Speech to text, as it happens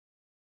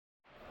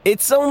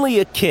It's only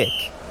a kick,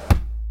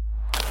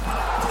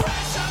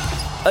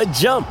 a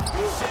jump,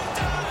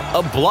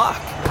 a block.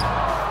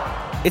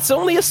 It's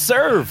only a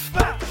serve.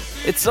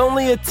 It's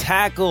only a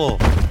tackle,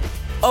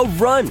 a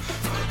run.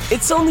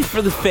 It's only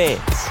for the fans.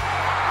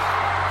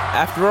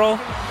 After all,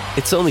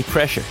 it's only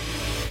pressure.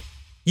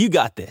 You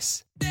got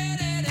this.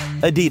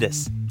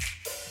 Adidas.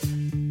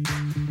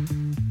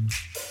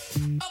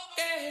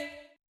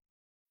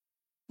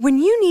 When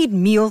you need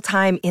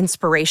mealtime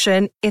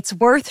inspiration, it's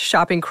worth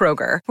shopping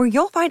Kroger, where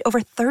you'll find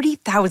over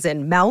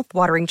 30,000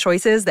 mouth-watering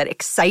choices that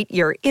excite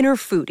your inner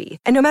foodie.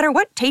 And no matter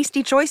what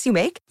tasty choice you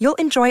make, you'll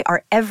enjoy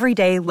our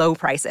everyday low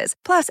prices,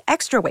 plus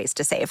extra ways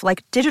to save,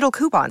 like digital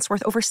coupons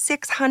worth over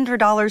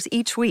 $600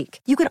 each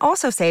week. You can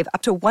also save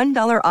up to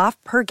 $1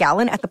 off per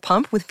gallon at the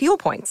pump with fuel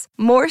points.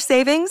 More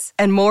savings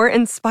and more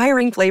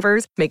inspiring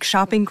flavors make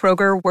shopping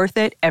Kroger worth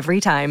it every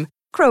time.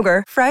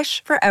 Kroger,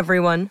 fresh for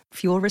everyone.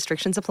 Fuel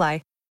restrictions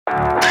apply.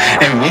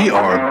 And we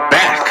are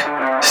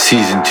back.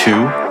 Season 2,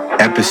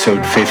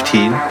 episode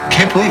 15.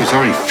 Can't believe it's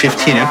already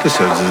 15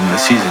 episodes in the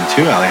season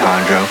 2,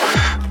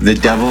 Alejandro. The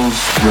Devils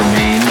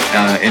remain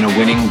in a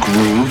winning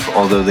groove,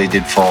 although they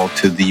did fall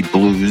to the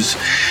Blues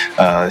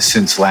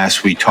since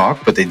last we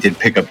talked, but they did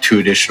pick up 2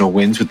 additional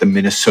wins with the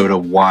Minnesota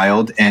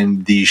Wild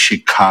and the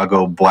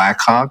Chicago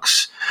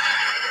Blackhawks.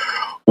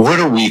 What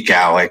a week,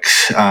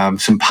 Alex.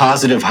 Some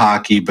positive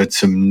hockey, but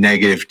some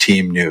negative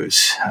team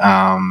news.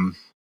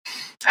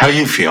 How are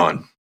you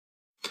feeling?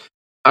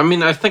 I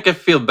mean, I think I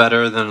feel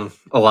better than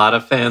a lot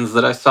of fans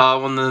that I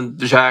saw when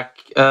the Jack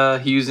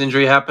Hughes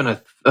injury happened.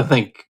 I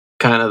think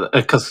kind of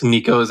because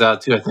Nico is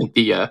out too. I think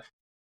the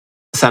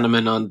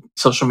sentiment on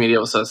social media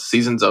was that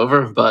season's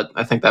over, but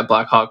I think that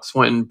Blackhawks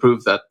win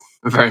proved that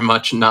very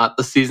much not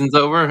the season's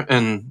over,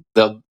 and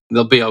they'll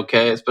be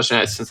okay,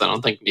 especially since I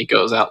don't think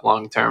Nico is out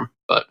long term.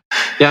 But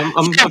yeah,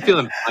 I'm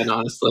feeling fine,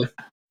 honestly.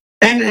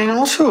 And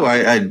also,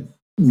 I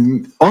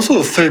also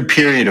the third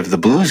period of the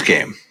Blues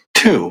game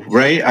too,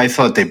 right? I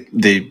thought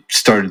they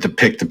started to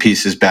pick the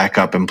pieces back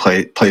up and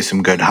play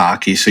some good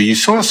hockey. So you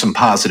saw some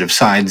positive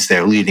signs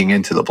there leading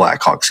into the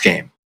Blackhawks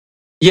game.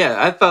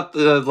 Yeah, I thought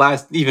the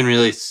last even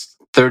really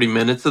 30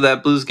 minutes of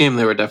that Blues game,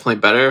 they were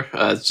definitely better.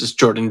 It's just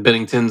Jordan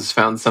Binnington's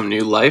found some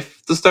new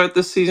life to start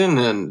this season,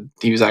 and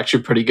he was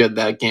actually pretty good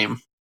that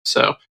game.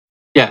 So,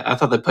 yeah, I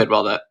thought they played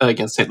well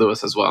against St.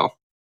 Louis as well.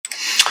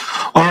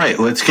 All right,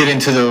 let's get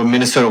into the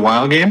Minnesota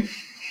Wild game.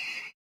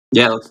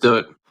 Yeah, let's do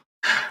it.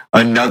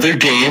 Another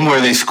game where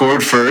they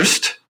scored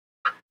first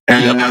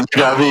and another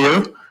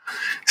W.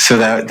 So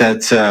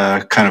that's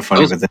kind of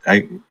funny.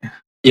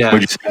 Yeah.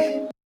 What'd you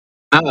say?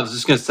 I was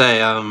just going to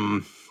say,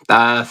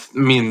 I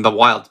mean, the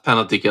Wild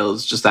penalty kill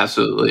is just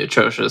absolutely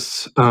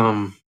atrocious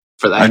for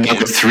that Another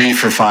game. 3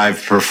 for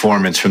 5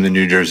 performance from the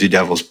New Jersey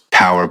Devils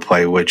power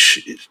play,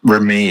 which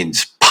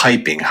remains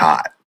piping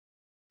hot.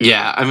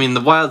 Yeah, I mean,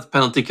 the Wild's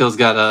penalty kill's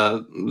got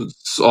a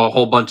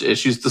whole bunch of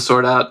issues to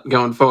sort out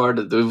going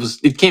forward.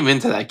 It came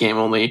into that game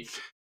only,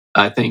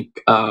 I think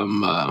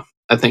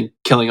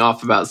killing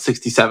off about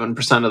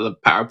 67% of the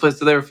power plays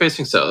that they were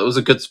facing. So it was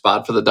a good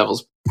spot for the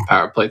Devils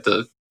power play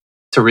to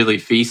really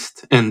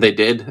feast, and they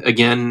did.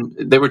 Again,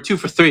 they were 2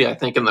 for 3, I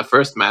think, in the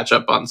first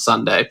matchup on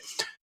Sunday.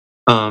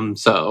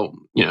 So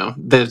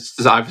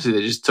this obviously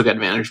they just took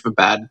advantage of a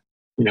bad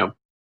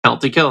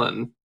penalty kill,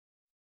 and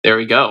there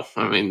we go.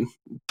 I mean,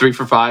 3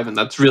 for 5, and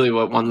that's really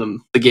what won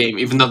them the game,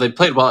 even though they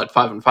played well at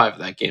 5-5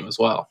 that game as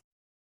well.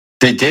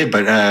 They did,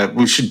 but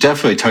we should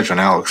definitely touch on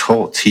Alex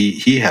Holtz.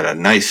 He had a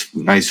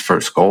nice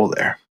first goal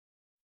there.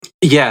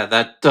 Yeah,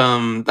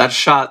 that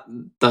shot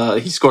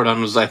he scored on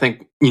was, I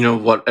think,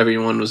 what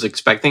everyone was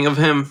expecting of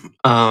him.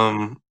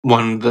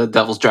 When the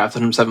Devils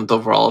drafted him 7th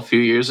overall a few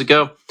years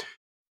ago,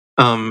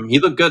 he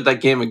looked good that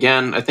game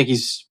again. I think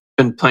he's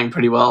been playing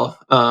pretty well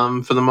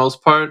for the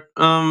most part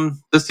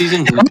this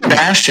season.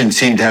 Bastion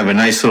seemed to have a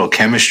nice little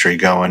chemistry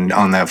going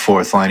on that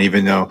fourth line,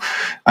 even though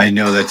I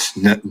know that's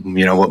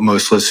what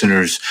most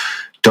listeners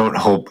don't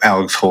hope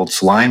Alex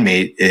Holt's line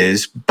mate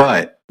is,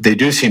 but they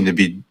do seem to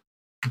be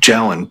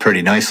gelling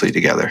pretty nicely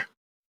together.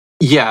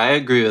 Yeah, I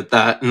agree with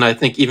that. And I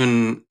think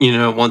even,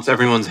 once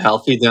everyone's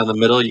healthy down the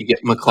middle, you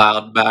get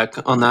McLeod back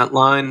on that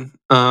line.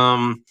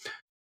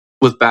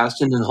 With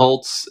Bastion and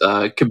Holtz,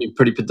 it could be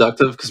pretty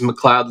productive because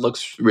McLeod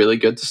looks really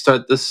good to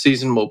start this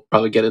season. We'll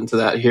probably get into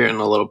that here in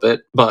a little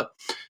bit. But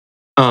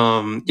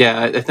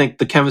I think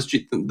the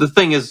chemistry, the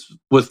thing is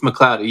with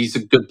McLeod, he's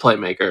a good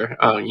playmaker.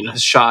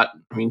 His shot,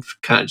 I mean,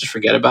 kind of just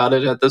forget about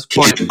it at this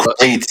point. He's a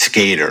great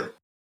skater.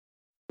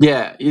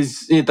 Yeah,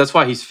 that's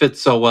why he's fit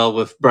so well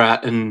with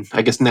Bratt, and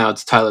I guess now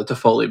it's Tyler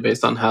Toffoli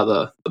based on how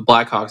the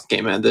Blackhawks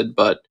game ended.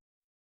 But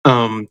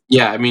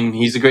I mean,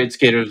 he's a great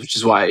skater, which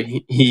is why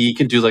he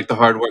can do like the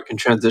hard work and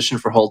transition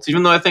for Holtz.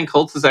 Even though I think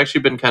Holtz has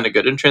actually been kind of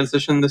good in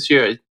transition this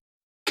year, I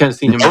kind of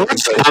seen him. On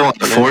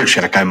the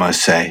forecheck, I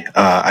must say,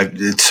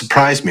 it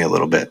surprised me a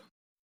little bit.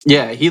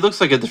 Yeah, he looks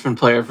like a different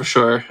player for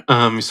sure.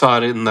 You saw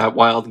it in that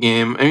Wild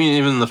game. I mean,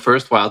 even in the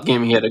first Wild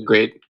game, he had a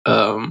great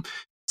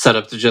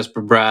setup to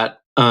Jesper Bratt.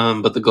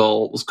 But the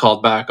goal was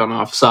called back on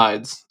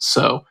offsides.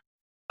 So,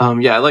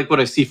 I like what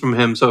I see from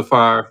him so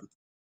far.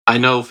 I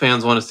know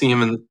fans want to see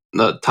him in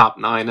the top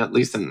 9 at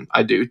least, and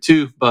I do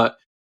too. But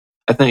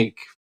I think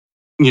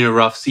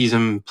Ruff sees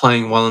him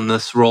playing well in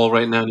this role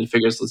right now, and he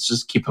figures let's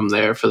just keep him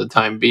there for the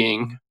time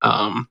being.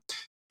 I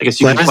guess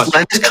you can question.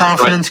 Let his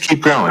confidence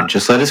keep growing.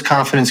 Just let his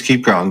confidence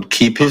keep growing.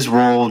 Keep his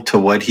role to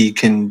what he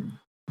can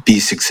be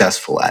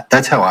successful at.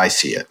 That's how I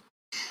see it.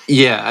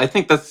 Yeah, I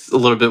think that's a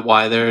little bit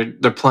why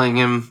they're playing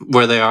him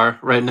where they are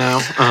right now.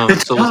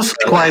 It's almost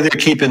like why they're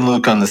keeping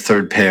Luke on the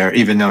third pair,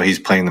 even though he's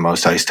playing the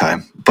most ice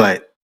time.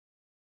 But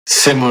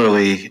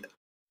similarly,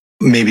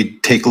 maybe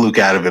take Luke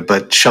out of it,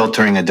 but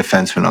sheltering a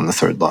defenseman on the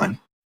third line.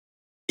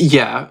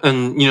 Yeah,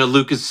 and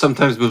Luke is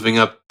sometimes moving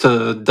up to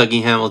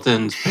Dougie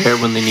Hamilton's pair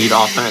when they need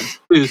offense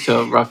too.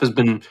 So Ruff has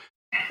been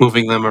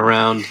moving them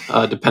around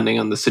depending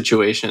on the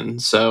situation.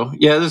 So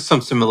yeah, there's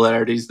some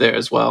similarities there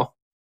as well.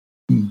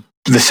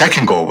 The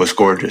second goal was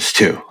gorgeous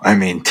too. I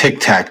mean,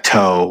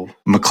 tic-tac-toe,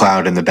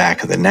 McLeod in the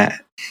back of the net.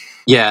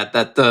 Yeah,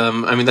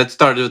 that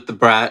started with the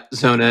Brat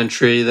zone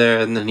entry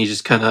there, and then he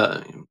just kind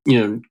of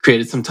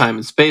created some time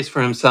and space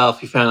for himself.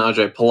 He found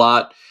Andre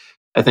Palat,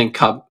 I think,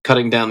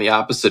 cutting down the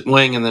opposite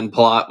wing, and then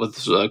Palat with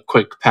a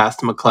quick pass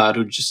to McLeod,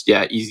 who just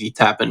easy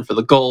tap in for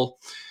the goal.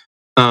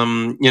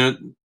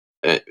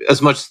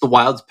 As much as the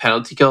Wild's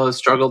penalty kill has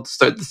struggled to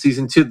start the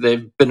season too,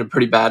 they've been a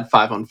pretty bad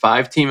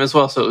 5-on-5 team as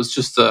well. So it was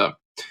just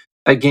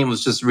that game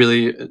was just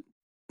really an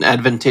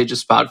advantageous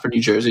spot for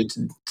New Jersey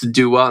to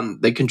do well.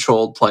 And they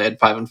controlled play at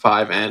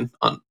 5-on-5 and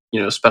on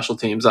special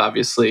teams,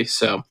 obviously.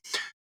 So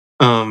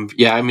I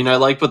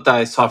like what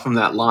I saw from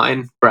that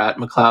line, Brat,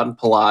 McLeod, and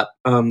Palat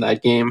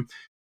that game.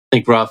 I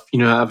think Ruff,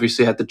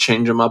 obviously had to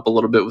change him up a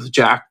little bit with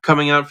Jack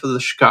coming out for the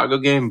Chicago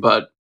game,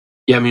 but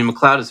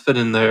McLeod has fit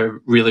in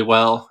there really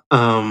well.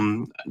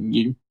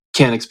 You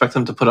can't expect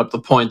him to put up the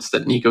points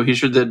that Nico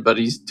Hischier did, but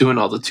he's doing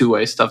all the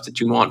two-way stuff that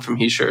you want from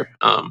Hischier.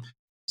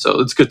 So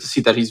it's good to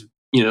see that he's,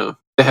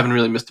 they haven't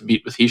really missed a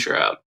beat with Hischier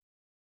out.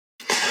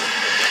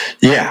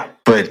 Yeah,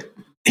 but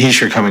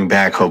Hischier coming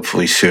back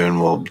hopefully soon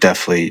will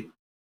definitely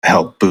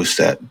help boost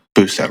that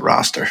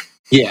roster.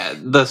 Yeah,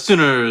 the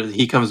sooner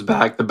he comes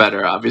back, the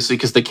better, obviously,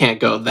 because they can't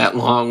go that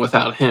long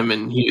without him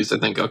and Hughes. I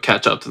think he'll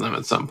catch up to them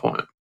at some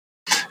point.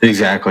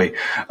 Exactly.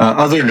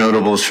 Other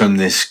notables from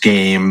this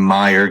game: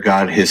 Meyer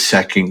got his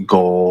second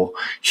goal.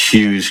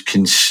 Hughes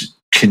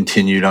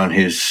continued on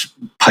his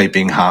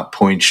piping hot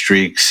point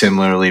streak.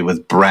 Similarly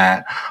with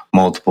Brat,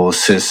 multiple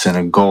assists and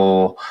a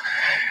goal.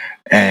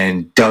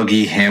 And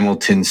Dougie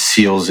Hamilton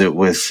seals it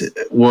with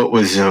what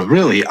was a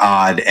really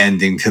odd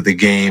ending to the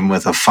game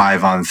with a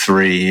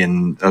 5-on-3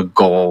 and a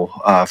goal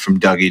from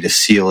Dougie to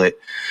seal it.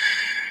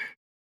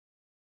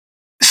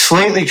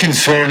 Slightly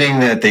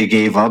concerning that they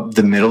gave up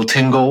the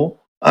Middleton goal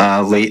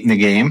late in the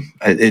game.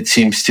 It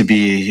seems to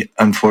be,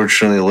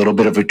 unfortunately, a little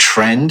bit of a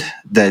trend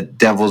that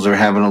Devils are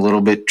having a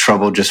little bit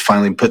trouble just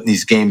finally putting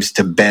these games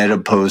to bed,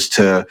 opposed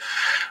to,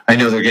 I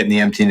know they're getting the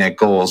empty net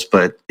goals,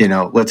 but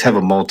let's have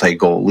a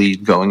multi-goal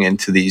lead going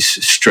into these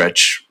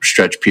stretch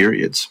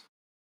periods.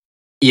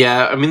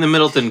 Yeah, the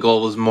Middleton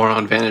goal was more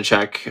on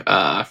Vanacek. You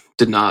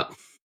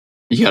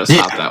got to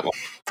stop that one.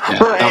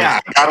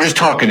 I'm just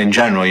talking in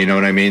general. You know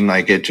what I mean?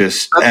 Like it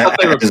just. I thought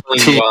they were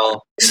playing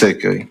well.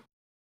 Basically.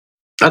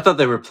 I thought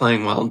they were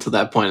playing well until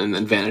that point, and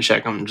then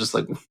Vanacek, I'm just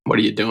like, what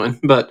are you doing?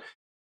 But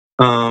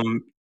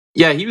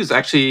he was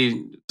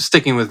actually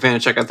sticking with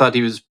Vanacek. I thought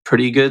he was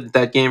pretty good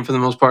that game for the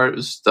most part. It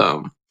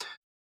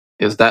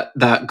was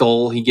that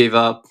goal he gave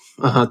up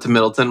to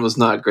Middleton was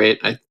not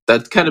great.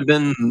 That's kind of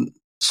been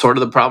sort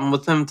of the problem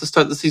with him to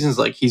start the season. Is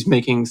like he's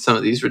making some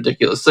of these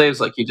ridiculous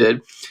saves, like he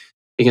did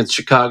against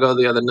Chicago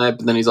the other night,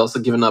 but then he's also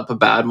given up a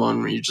bad one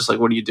where you're just like,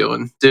 what are you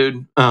doing,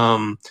 dude?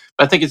 I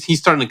think he's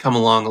starting to come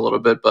along a little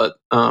bit, but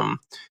what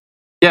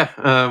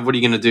are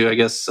you going to do? I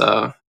guess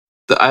I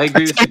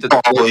agree with you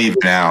that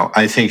now.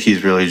 I think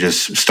he's really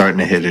just starting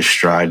to hit his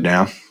stride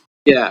now.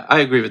 Yeah, I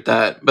agree with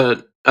that,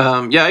 but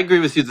I agree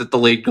with you that the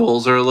late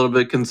goals are a little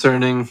bit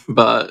concerning,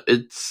 but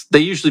they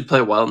usually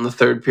play well in the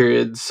third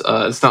periods.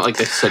 It's not like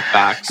they sit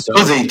back. So.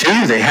 Well, they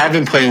do. They have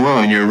been playing well,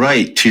 and you're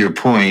right. To your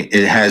point,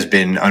 it has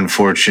been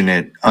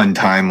unfortunate,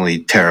 untimely,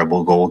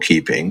 terrible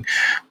goalkeeping,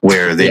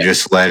 where they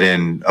just let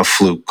in a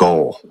fluke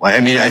goal. I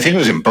think it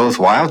was in both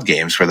Wild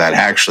games where that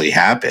actually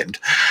happened.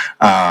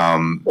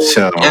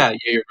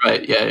 You're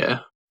right.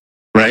 Yeah.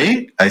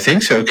 Right? I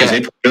think so, because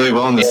they played really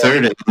well in the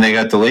third, and they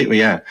got the late.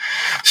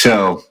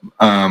 So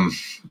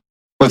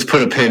let's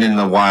put a pin in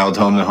the Wild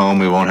home to home.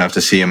 We won't have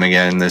to see him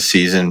again this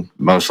season,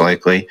 most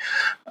likely.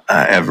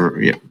 Ever.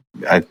 We're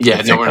not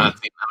seeing them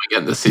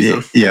again this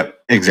season. Yeah,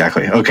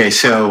 exactly. Okay,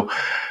 so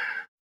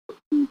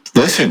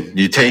listen,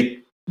 you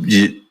take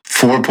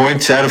 4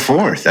 points out of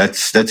 4.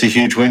 That's a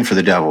huge win for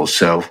the Devils.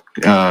 So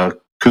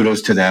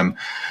kudos to them.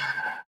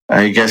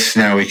 I guess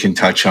now we can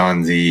touch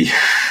on the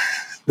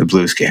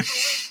Blues game.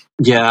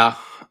 Yeah.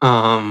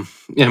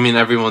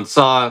 Everyone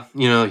saw,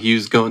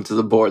 Hughes going to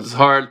the boards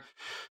hard.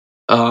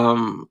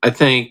 I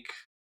think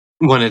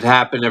when it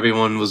happened,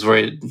 everyone was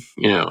worried,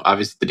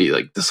 obviously, did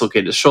he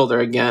dislocate his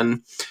shoulder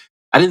again?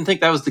 I didn't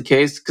think that was the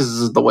case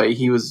because of the way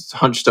he was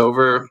hunched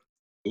over.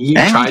 he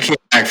And tried he came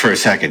back for a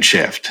second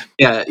shift.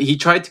 Yeah, he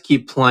tried to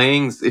keep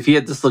playing. If he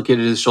had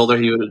dislocated his shoulder,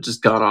 he would have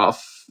just gone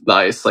off the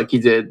ice like he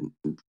did.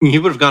 He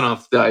would have gone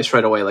off the ice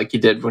right away like he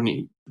did when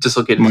he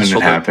dislocated his When it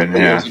shoulder happened,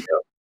 years yeah.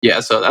 ago. Yeah,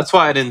 so that's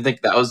why I didn't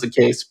think that was the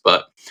case.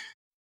 But,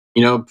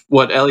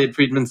 what Elliot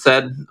Friedman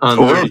said on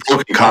Or a 32.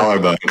 broken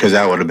collarbone, because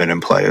that would have been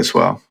in play as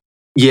well.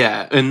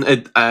 Yeah,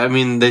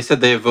 and they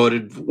said they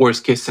voted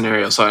worst case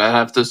scenario, so I'd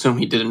have to assume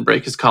he didn't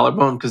break his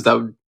collarbone because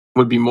that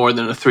would be more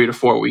than a 3 to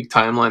 4 week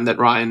timeline that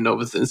Ryan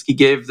Novosinski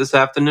gave this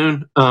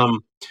afternoon. I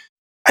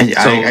So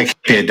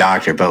can't be a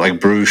doctor, but like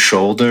bruised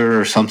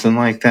shoulder or something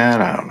like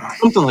that. I don't know.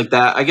 something like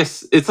that. I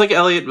guess it's like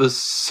Elliot was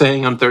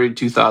saying on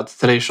 32 Thoughts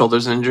today.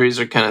 Shoulders injuries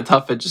are kind of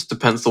tough. It just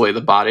depends the way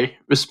the body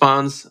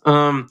responds.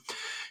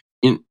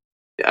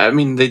 I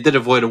mean, they did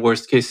avoid a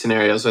worst case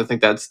scenario, so I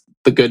think that's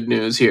the good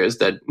news here is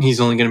that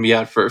he's only going to be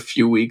out for a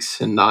few weeks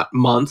and not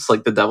months,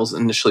 like the Devils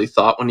initially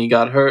thought when he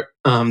got hurt.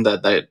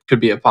 That could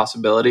be a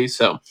possibility.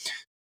 So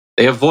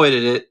they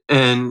avoided it.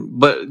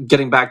 But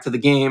getting back to the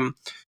game,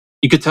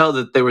 you could tell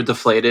that they were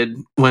deflated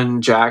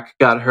when Jack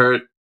got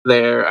hurt.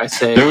 There, I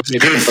say There was a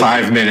good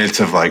 5 minutes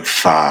of like,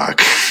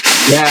 fuck.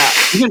 Yeah,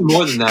 even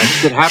more than that,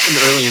 because it happened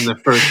early in the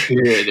first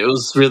period. It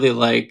was really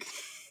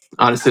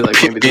honestly,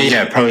 maybe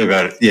Probably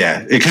about it.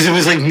 Yeah, because it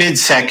was like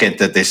mid-second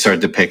that they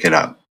started to pick it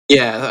up.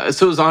 Yeah,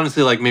 so it was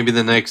honestly maybe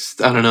the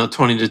next, I don't know,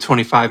 20 to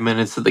 25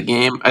 minutes of the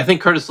game. I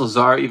think Curtis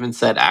Lazar even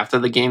said after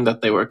the game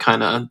that they were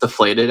kind of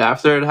deflated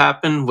after it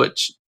happened,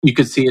 which you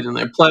could see it in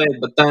their play.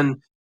 But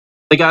then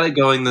they got it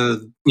going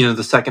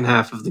the second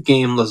half of the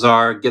game.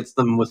 Lazar gets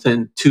them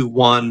within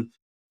 2-1.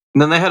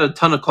 And then they had a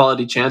ton of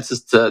quality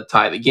chances to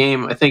tie the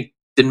game. I think,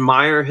 did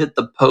Meyer hit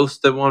the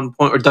post at one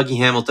point? Or Dougie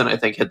Hamilton, I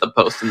think, hit the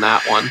post in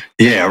that one.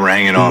 Yeah,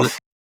 rang it off.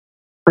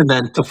 And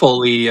then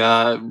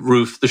Toffoli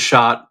roofed the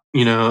shot,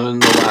 in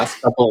the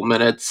last couple of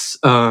minutes.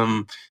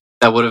 That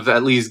would have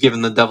at least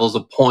given the Devils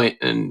a point.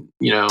 And,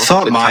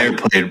 Thought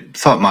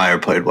Meyer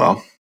played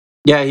well.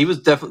 Yeah, he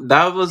was definitely,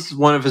 that was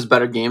one of his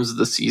better games of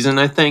the season,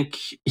 I think.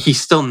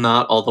 He's still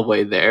not all the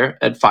way there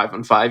at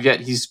 5-5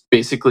 yet.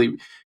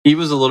 He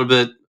was a little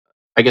bit,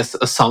 I guess,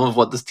 a sum of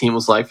what this team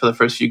was like for the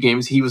first few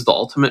games. He was the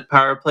ultimate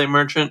power play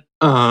merchant.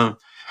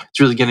 He's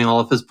really getting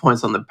all of his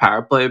points on the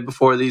power play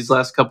before these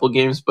last couple of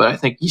games, but I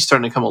think he's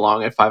starting to come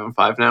along at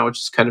 5-5 now, which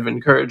is kind of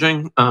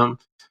encouraging.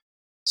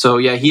 So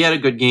yeah, he had a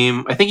good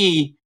game. I think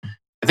he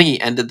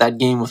ended that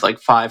game with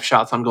 5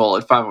 shots on goal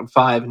at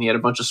 5-5, and he had a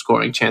bunch of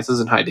scoring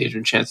chances and high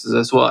danger chances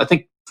as well. I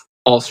think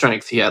all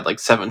strength he had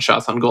 7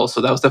 shots on goal,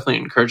 so that was definitely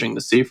encouraging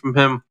to see from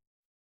him.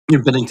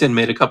 Binnington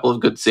made a couple of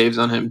good saves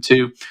on him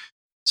too,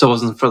 so it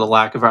wasn't for the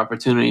lack of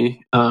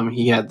opportunity.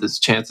 He had his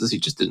chances, he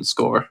just didn't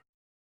score.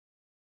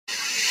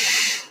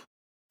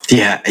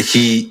 Yeah,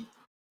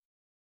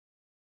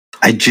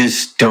 I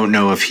just don't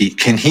know if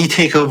can he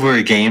take over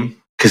a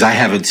game? Because I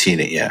haven't seen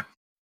it yet.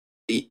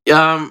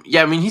 Yeah,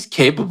 I mean, he's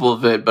capable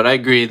of it, but I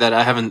agree that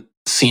I haven't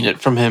seen it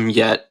from him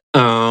yet.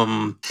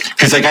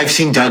 Because I've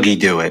seen Dougie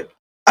do it.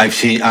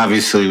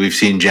 Obviously we've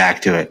seen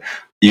Jack do it.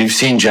 You've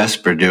seen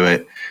Jesper do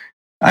it.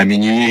 I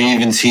mean, you've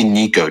even seen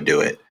Nico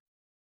do it.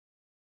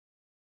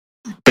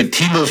 But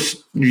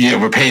Timo's,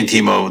 we're paying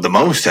Timo the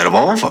most out of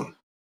all of them.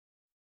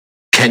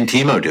 Can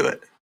Timo do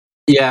it?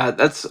 Yeah,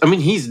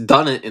 he's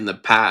done it in the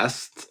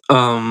past.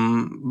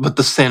 But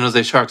the San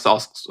Jose Sharks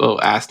also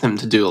asked him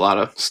to do a lot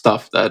of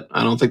stuff that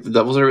I don't think the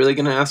Devils are really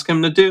going to ask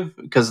him to do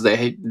because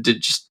they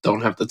just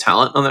don't have the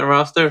talent on their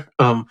roster.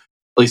 At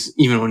least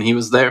even when he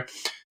was there.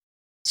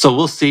 So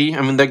we'll see.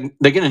 I mean,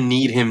 they're going to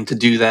need him to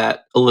do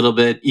that a little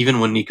bit, even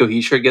when Nico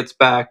Hischier gets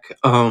back.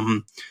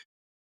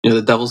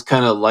 The Devils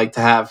kind of like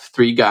to have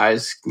 3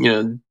 guys,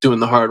 doing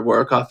the hard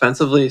work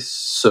offensively.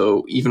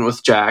 So even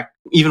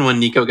when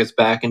Nico gets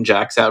back and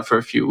Jack's out for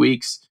a few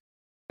weeks,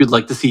 we'd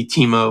like to see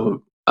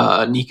Timo,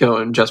 Nico,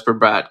 and Jesper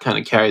Bratt kind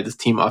of carry this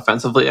team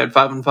offensively at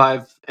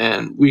 5-5.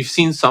 And we've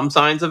seen some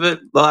signs of it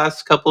the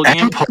last couple of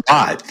games. And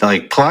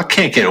Palat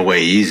can't get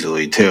away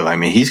easily too. I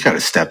mean, he's got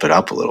to step it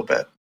up a little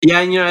bit.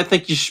 Yeah, and I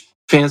think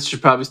fans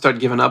should probably start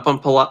giving up on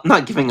Palat.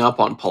 Not giving up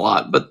on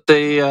Palat, but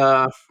they.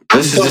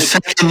 This is the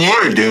second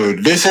year,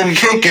 dude. You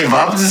can't give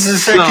up. This is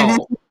the second year.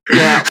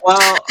 Yeah,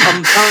 well,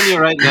 I'm telling you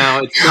right now,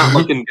 it's not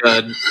looking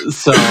good.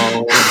 So,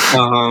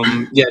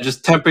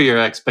 just temper your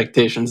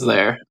expectations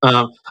there.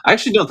 I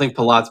actually don't think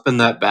Palat's been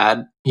that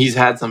bad. He's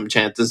had some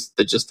chances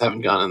that just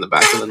haven't gone in the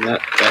back of the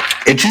net. But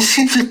it just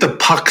seems like the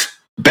puck's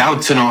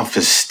bouncing off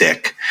his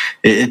stick.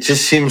 It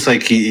just seems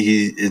like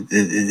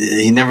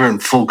he never in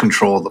full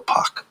control of the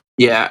puck.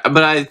 Yeah,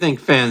 but I think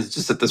fans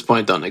just at this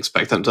point don't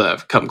expect him to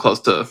have come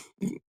close to,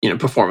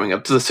 performing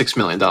up to the $6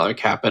 million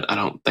cap. I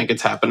don't think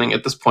it's happening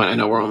at this point. I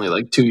know we're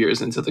only 2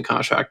 years into the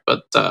contract,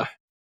 but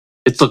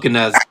it's looking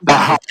as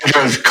bad.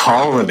 I was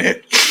calling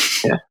it.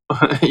 Yeah.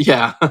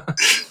 Yeah.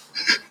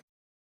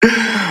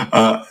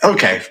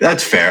 Okay,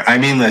 that's fair. I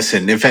mean,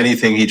 listen, if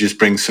anything, he just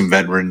brings some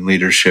veteran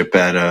leadership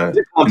at a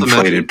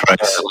inflated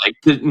price.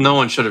 No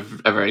one should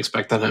have ever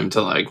expected him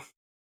to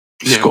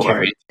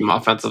carry a team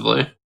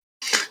offensively.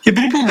 Yeah,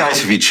 but it'd be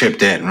nice if he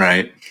chipped in,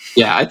 right?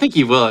 Yeah, I think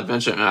he will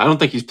eventually. I don't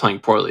think he's playing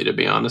poorly, to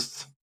be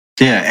honest.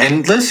 Yeah,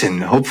 and listen,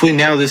 hopefully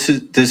now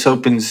this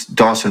opens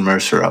Dawson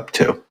Mercer up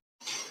too.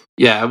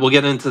 Yeah, we'll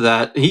get into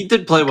that. He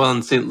did play well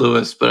in St.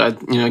 Louis,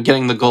 but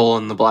getting the goal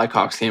in the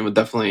Blackhawks game would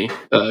definitely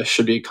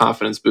should be a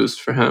confidence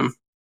boost for him.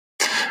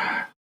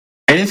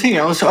 Anything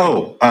else?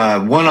 Oh,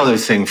 one other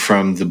thing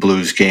from the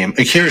Blues game.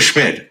 Akira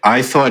Schmid,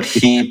 I thought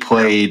he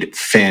played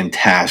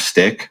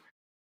fantastic.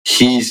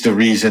 He's the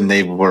reason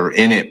they were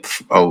in it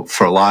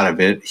for a lot of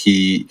it.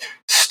 He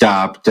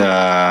stopped, 31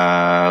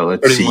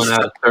 out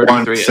of 33.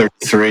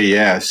 133,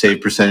 yeah,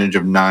 save percentage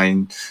of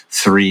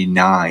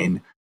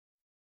 939.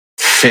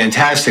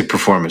 Fantastic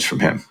performance from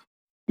him.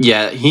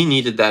 Yeah, he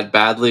needed that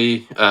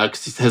badly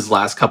because his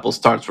last couple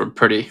starts were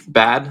pretty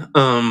bad.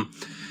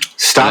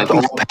 Stopped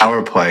all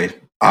power play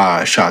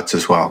shots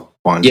as well.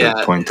 Wanted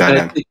to point that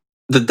I out. think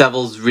the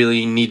Devils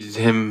really needed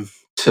him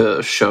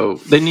to show.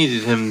 They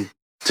needed him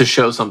to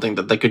show something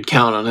that they could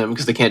count on him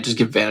because they can't just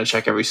give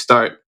Vanacek every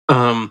start.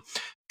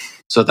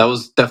 So that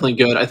was definitely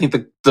good. I think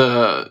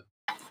the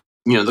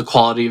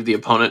quality of the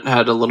opponent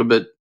had a little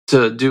bit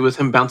to do with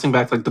him bouncing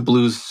back. Like the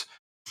Blues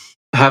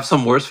have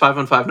some worse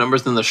 5-on-5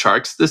 numbers than the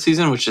Sharks this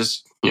season, which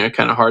is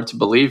kind of hard to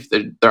believe.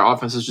 Their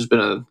offense has just been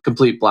a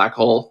complete black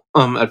hole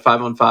at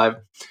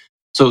 5-on-5.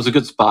 So it was a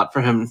good spot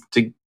for him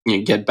to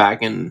get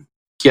back and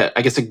get,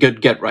 I guess, a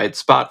good get right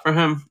spot for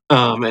him.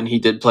 And he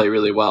did play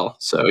really well.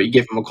 So he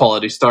gave him a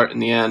quality start in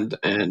the end,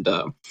 and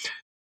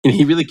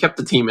he really kept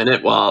the team in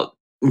it while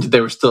they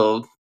were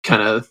still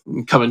kind of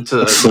coming to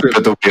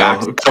the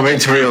wheel, coming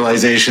to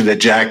realization that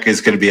Jack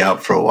is going to be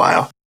out for a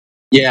while.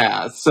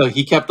 Yeah, so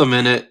he kept them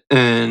in it,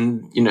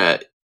 and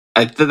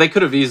they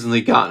could have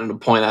easily gotten a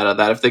point out of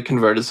that if they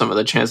converted some of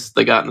the chances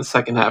they got in the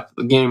second half of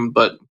the game.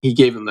 But he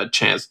gave them that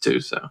chance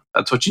too, so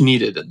that's what you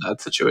needed in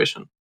that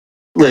situation.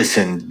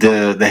 Listen,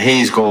 the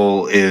Hayes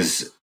goal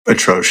is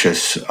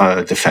atrocious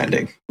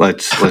defending.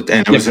 And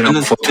it was an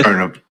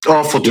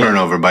awful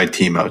turnover by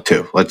Timo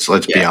too. Let's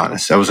be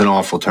honest. That was an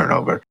awful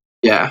turnover.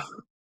 Yeah.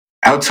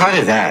 Outside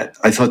of that,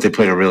 I thought they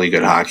played a really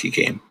good hockey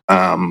game.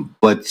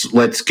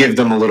 Let's give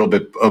them a little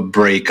bit of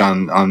break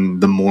on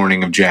the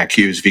mourning of Jack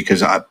Hughes,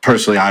 because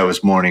personally I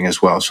was mourning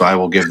as well, so I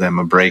will give them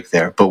a break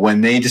there. But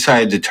when they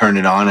decided to turn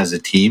it on as a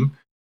team,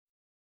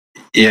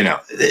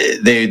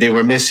 they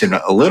were missing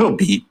a little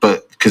beat,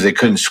 but because they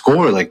couldn't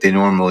score like they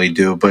normally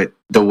do. But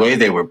the way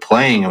they were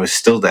playing, it was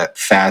still that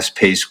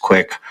fast-paced,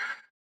 quick,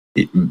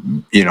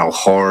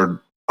 hard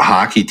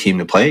hockey team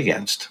to play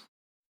against.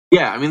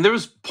 Yeah, I mean, there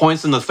was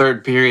points in the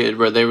third period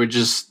where they were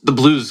just, the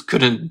Blues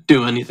couldn't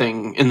do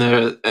anything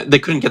they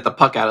couldn't get the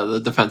puck out of the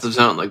defensive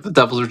zone. Like the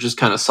Devils were just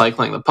kind of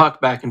cycling the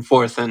puck back and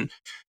forth and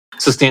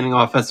sustaining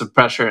offensive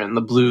pressure, and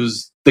the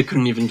Blues, they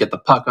couldn't even get the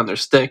puck on their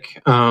stick.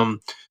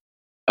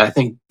 I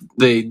think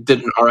they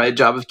did an all right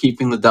job of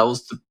keeping the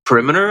Devils to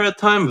perimeter at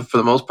times, but for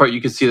the most part,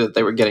 you could see that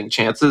they were getting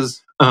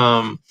chances.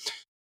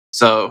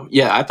 So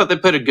yeah, I thought they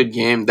played a good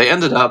game. They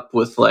ended up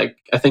with I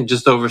think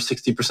just over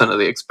 60% of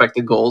the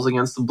expected goals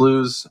against the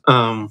Blues,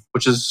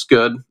 which is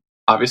good,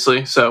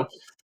 obviously. So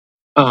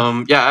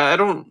yeah, I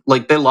don't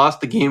they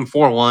lost the game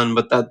 4-1,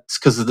 but that's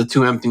because of the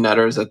two empty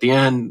netters at the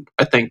end.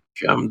 I think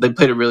they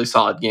played a really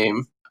solid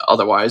game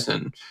otherwise,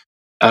 and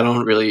I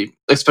don't really,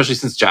 especially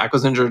since Jack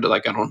was injured, I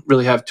don't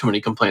really have too many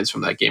complaints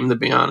from that game, to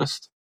be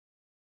honest.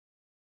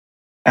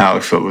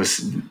 Alex,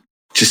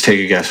 just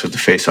take a guess what the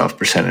face-off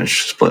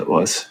percentage split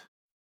was.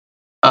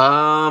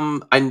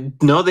 I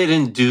know they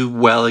didn't do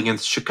well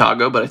against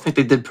Chicago, but I think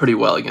they did pretty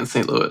well against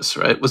St. Louis,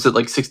 right? Was it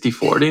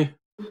 60-40?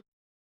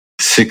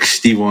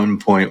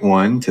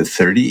 61.1 to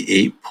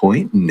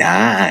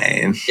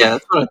 38.9. Yeah,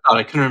 that's what I thought.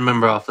 I couldn't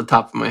remember off the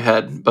top of my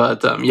head.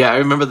 But yeah, I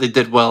remember they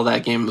did well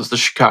that game. It was the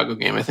Chicago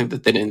game. I think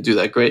that they didn't do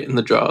that great in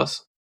the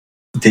draws.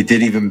 They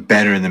did even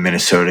better in the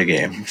Minnesota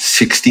game.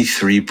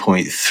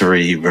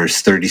 63.3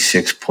 versus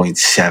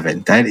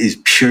 36.7. That is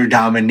pure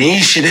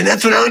domination, and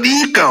that's without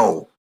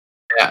Nico.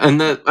 Yeah,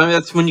 and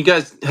that's when you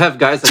guys have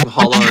guys like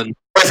Holland.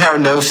 Without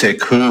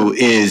Nosek, who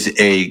is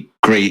a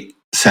great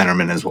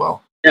centerman as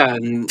well. Yeah,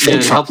 and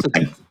it helps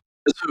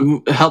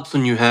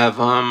when you have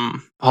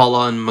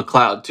Holla and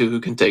McLeod too,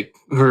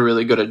 who are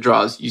really good at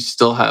draws. You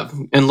still have,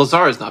 and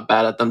Lazar is not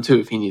bad at them too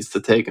if he needs to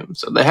take them.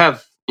 So they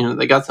have,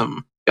 they got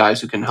some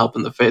guys who can help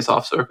in the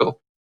face-off circle.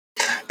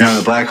 Now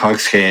the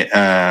Blackhawks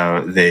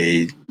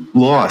they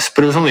lost,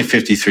 but it was only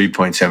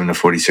 53.7 to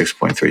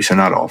 46.3, so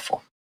not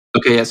awful.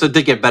 Okay, yeah, so it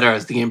did get better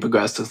as the game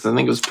progressed. I think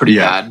it was pretty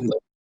bad,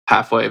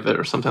 halfway of it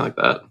or something like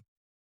that.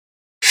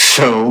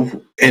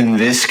 So in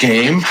this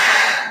game,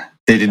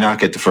 they did not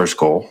get the first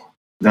goal.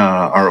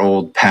 Our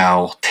old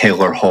pal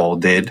Taylor Hall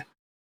did.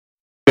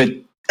 But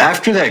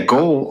after that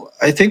goal,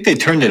 I think they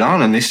turned it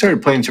on and they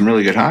started playing some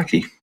really good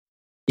hockey.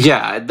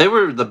 Yeah, they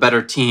were the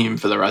better team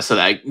for the rest of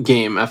that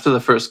game. After the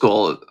first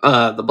goal,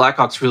 the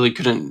Blackhawks really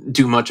couldn't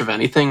do much of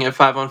anything at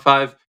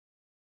 5-on-5.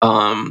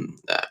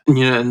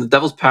 And the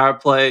Devils' power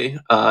play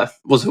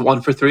was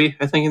 1 for 3,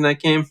 I think, in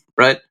that game,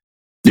 right?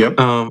 Yep.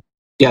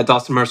 Yeah,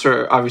 Dawson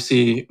Mercer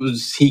obviously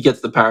he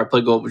gets the power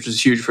play goal, which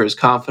is huge for his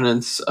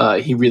confidence.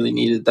 He really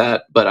needed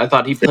that, but I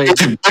thought he played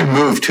It's a good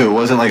move too. It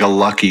wasn't like a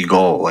lucky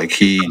goal. Like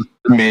he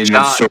made an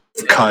shot. sort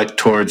of cut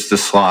towards the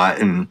slot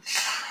and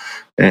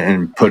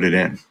put it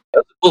in.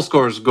 Goal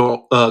scorer's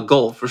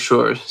goal for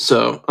sure.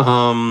 So,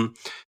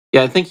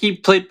 yeah, I think he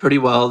played pretty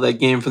well that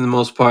game for the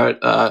most part.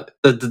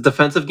 The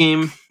defensive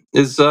game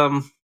is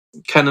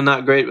kind of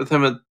not great with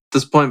him at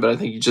this point, but I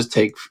think you just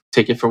take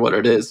it for what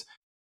it is.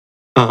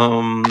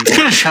 It's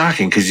kind of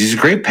shocking because he's a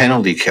great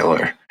penalty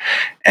killer,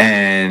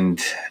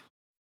 and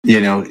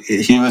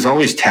he was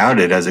always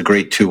touted as a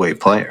great two-way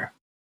player.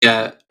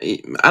 Yeah,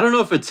 I don't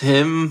know if it's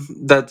him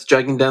that's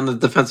dragging down the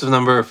defensive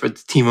number, or if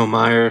it's Timo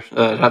Meyer.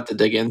 I'd have to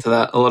dig into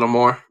that a little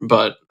more,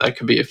 but that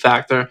could be a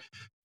factor.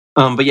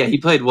 But yeah, he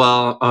played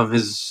well.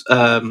 His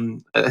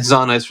on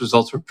ice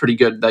results were pretty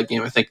good that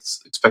game. I think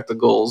expected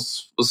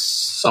goals was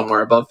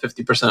somewhere above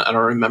 50%. I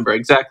don't remember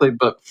exactly,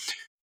 but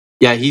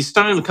yeah, he's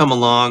starting to come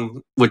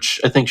along,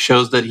 which I think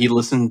shows that he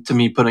listened to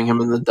me putting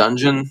him in the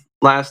dungeon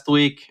last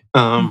week.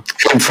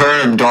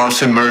 Confirmed.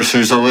 Dawson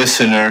Mercer's a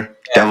listener.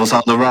 Yeah, Devils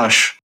on the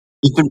rush.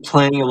 he's been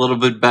playing a little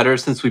bit better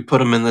since we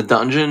put him in the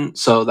dungeon,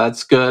 so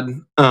that's good.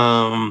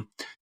 Whether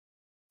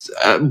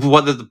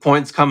the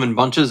points come in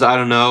bunches, I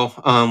don't know.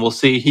 We'll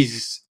see.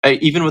 He's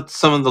even with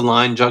some of the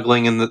line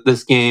juggling in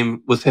this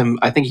game with him.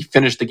 I think he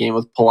finished the game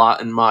with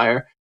Palat and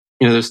Meyer.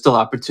 There's still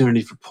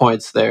opportunity for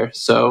points there.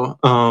 So,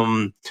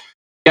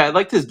 yeah, I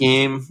liked his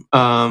game,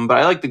 but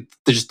I like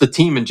just the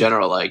team in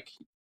general. Like,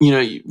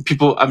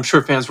 people. I'm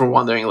sure fans were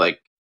wondering,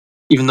 like,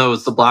 even though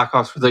it's the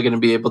Blackhawks, were they going to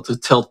be able to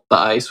tilt the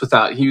ice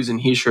without Hughes and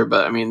Heischer?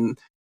 But I mean,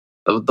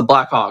 the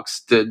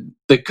Blackhawks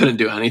they couldn't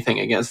do anything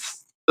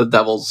against the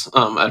Devils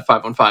at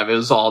 5-on-5. It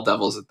was all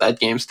Devils at that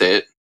game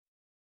state.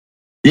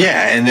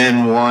 Yeah, and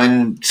then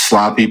one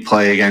sloppy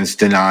play against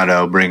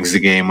Donato brings the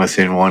game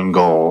within one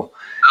goal.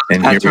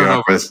 And here we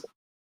are with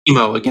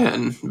Timo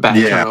again. Bad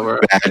turnover.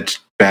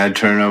 Bad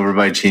turnover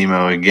by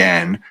Timo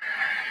again.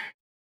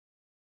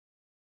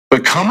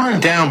 But come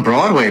on down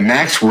Broadway,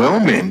 Max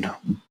Willman,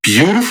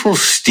 beautiful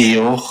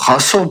steal,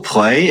 hustle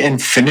play,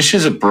 and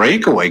finishes a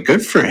breakaway.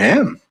 Good for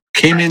him.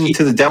 Came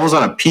into the Devils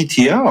on a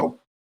PTO.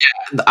 Yeah,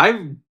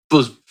 I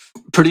was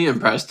pretty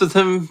impressed with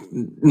him,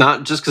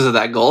 not just because of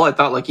that goal. I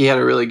thought like he had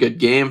a really good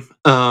game.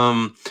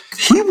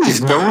 He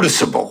was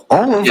noticeable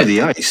all over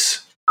the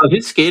ice.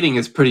 His skating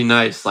is pretty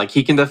nice. Like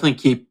he can definitely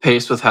keep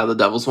pace with how the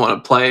Devils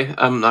want to play.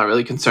 I'm not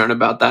really concerned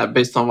about that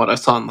based on what I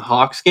saw in the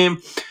Hawks game.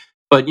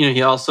 But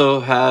he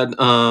also had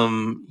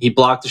he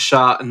blocked a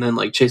shot and then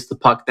like chased the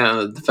puck down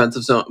the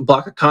defensive zone,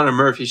 blocked a Connor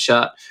Murphy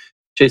shot,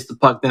 chased the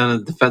puck down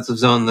the defensive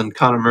zone. Then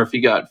Connor Murphy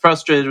got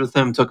frustrated with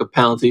him, took a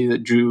penalty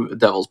that drew a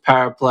Devils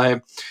power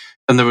play.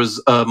 And there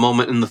was a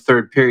moment in the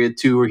third period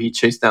too where he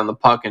chased down the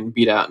puck and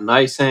beat out an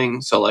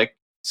icing. So like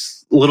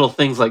little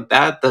things like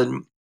that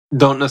that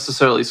don't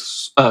necessarily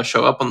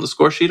show up on the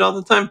score sheet all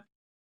the time.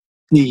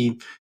 He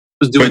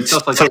was doing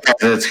stuff like that.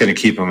 That's going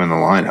to keep him in the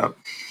lineup.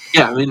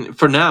 Yeah, I mean,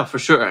 for now, for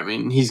sure. I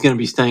mean, he's going to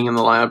be staying in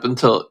the lineup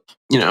until,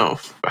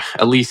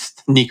 at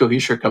least Nico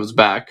Hischier comes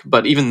back.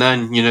 But even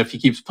then, if he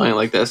keeps playing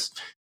like this,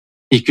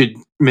 he could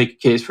make a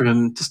case for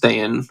him to stay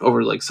in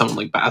over like someone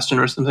like Bastion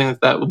or something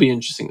like that. Will be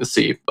interesting to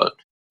see. But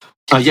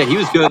yeah, he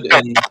was good.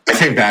 And I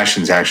think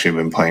Bastion's actually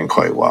been playing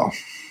quite well.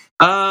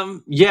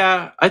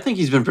 Yeah, I think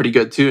he's been pretty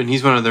good too, and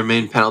he's one of their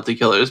main penalty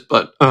killers.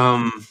 But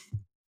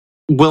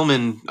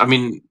Willman, I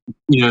mean,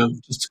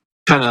 just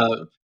kind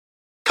of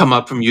come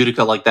up from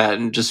Utica like that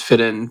and just fit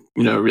in,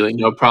 really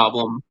no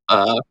problem.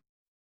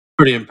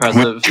 Pretty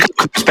impressive. When he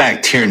comes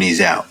back,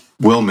 Tierney's out.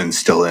 Willman's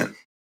still in.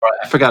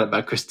 I forgot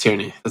about Chris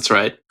Tierney. That's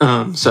right.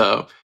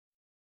 So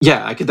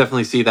yeah, I could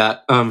definitely see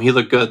that. He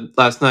looked good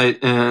last night,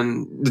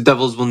 and the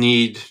Devils will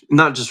need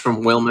not just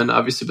from Willman,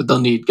 obviously, but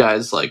they'll need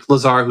guys like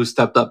Lazar, who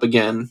stepped up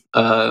again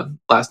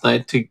last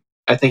night.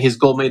 I think his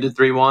goal made it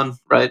 3-1,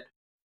 right?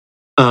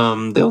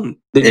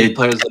 They need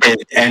players.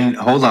 And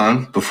hold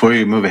on, before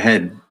you move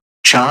ahead,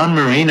 John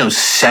Marino's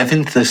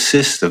 7th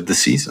assist of the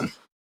season.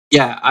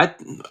 Yeah, I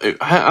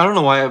don't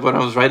know why when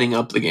I was writing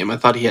up the game, I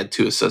thought he had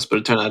 2 assists, but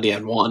it turned out he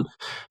had 1.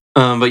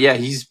 But yeah,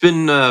 he's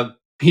been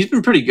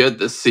pretty good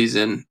this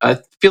season. I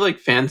feel like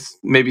fans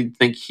maybe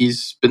think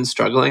he's been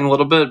struggling a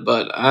little bit,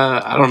 but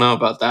I don't know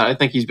about that. I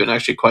think he's been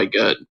actually quite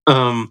good.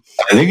 I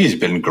think he's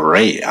been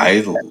great.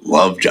 I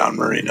love John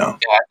Marino.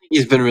 Yeah, I think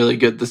he's been really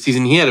good this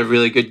season. He had a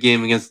really good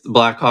game against the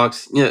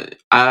Blackhawks. Yeah,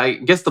 I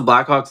guess the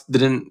Blackhawks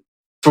didn't,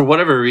 for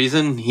whatever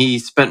reason, he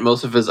spent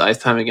most of his ice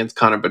time against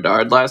Connor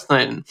Bedard last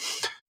night, and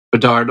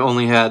Bedard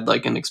only had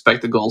like an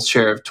expected goals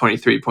share of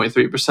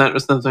 23.3% or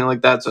something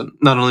like that. So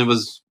not only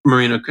was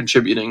Marino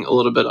contributing a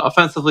little bit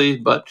offensively,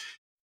 but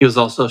he was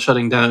also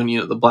shutting down,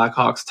 the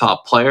Blackhawks'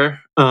 top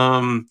player.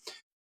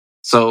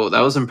 So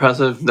that was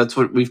impressive. That's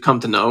what we've come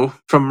to know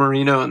from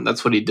Marino, and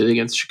that's what he did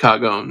against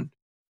Chicago. And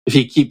if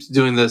he keeps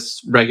doing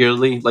this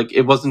regularly, like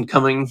it wasn't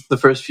coming the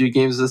first few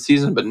games of the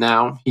season, but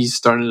now he's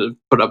starting to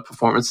put up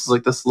performances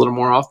like this a little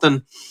more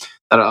often.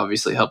 That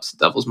obviously helps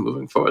the Devils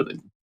moving forward. It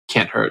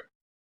can't hurt.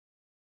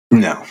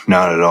 No,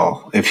 not at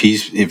all. If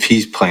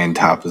he's playing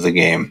top of the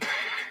game,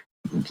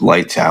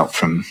 lights out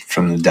from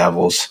the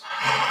Devils.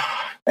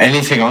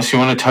 Anything else you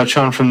want to touch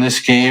on from this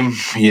game?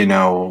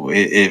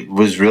 It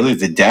was really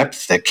the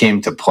depth that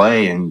came to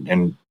play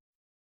and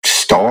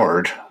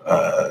starred.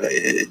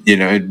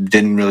 It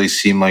didn't really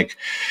seem like,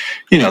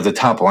 the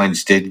top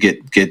lines did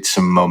get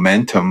some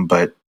momentum,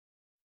 but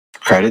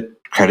credit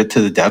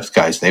to the depth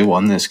guys. They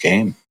won this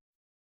game.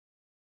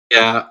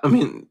 Yeah,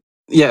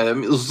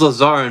 it was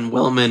Lazar and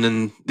Wellman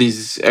and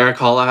these Eric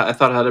Hall. I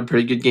thought had a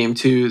pretty good game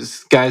too.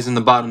 These guys in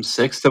the bottom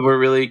six that were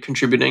really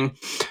contributing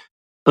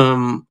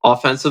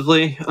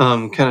offensively,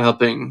 kind of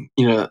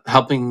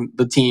helping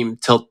the team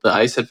tilt the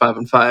ice at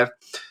 5-5.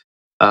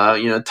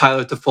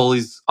 Tyler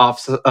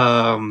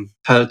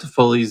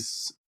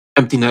Toffoli's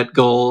empty net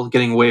goal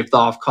getting waved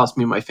off cost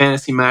me my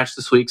fantasy match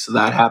this week, so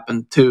that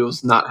happened too. I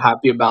was not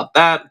happy about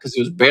that because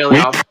he was barely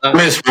off. We'll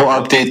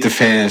update the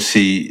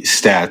fantasy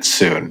stats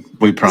soon.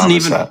 We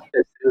promise that.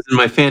 It was in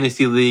my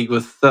fantasy league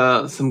with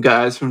some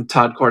guys from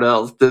Todd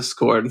Cordell's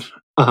Discord.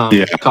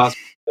 It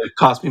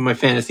cost me my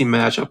fantasy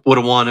matchup. Would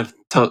have won if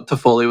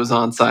Toffoli was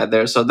onside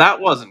there, so that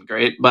wasn't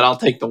great. But I'll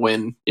take the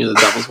win. The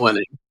Devils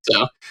winning,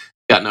 so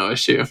got no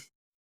issue.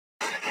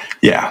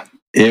 Yeah,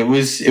 it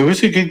was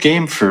a good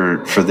game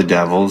for the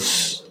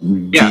Devils.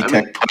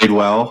 Vitek played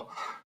well.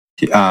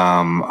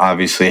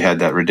 Obviously had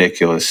that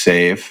ridiculous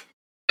save.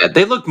 Yeah,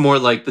 they looked more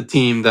like the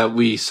team that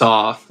we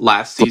saw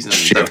last season.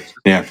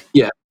 Yeah,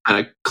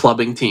 kind of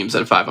clubbing teams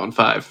at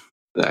 5-on-5.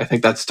 I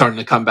think that's starting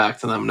to come back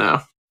to them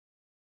now.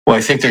 Well,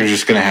 I think they're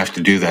just going to have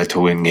to do that to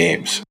win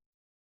games.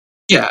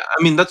 Yeah,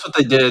 that's what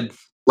they did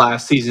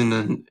last season,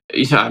 and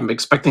I'm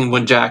expecting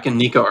when Jack and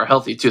Nico are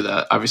healthy too,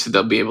 that obviously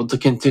they'll be able to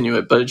continue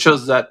it. But it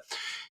shows that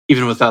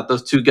even without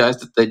those two guys,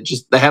 that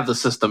they have the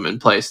system in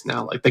place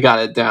now. Like they got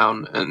it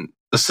down, and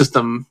the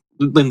system,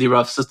 Lindy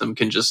Ruff's system,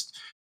 can just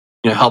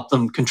help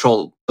them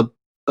control the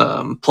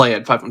play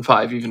at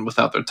 5-on-5 even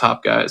without their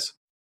top guys.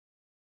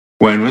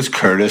 When was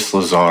Curtis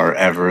Lazar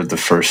ever the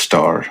first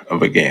star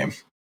of a game?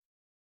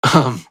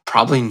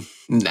 Probably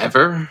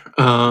never.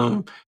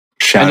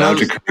 Shout out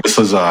to Curtis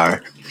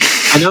Lazar.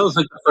 I know it was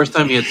like the first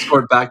time he had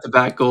scored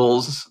back-to-back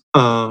goals,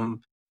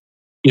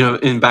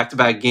 in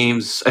back-to-back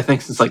games, I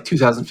think since like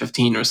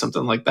 2015 or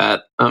something like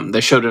that.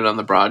 They showed it on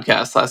the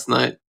broadcast last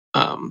night.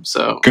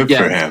 So good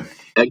for him.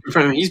 Yeah, good for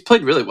him. He's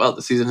played really well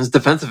this season. His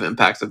defensive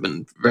impacts have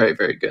been very,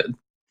 very good.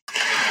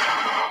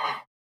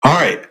 All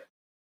right.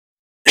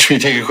 Should we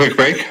take a quick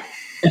break?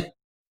 Yeah.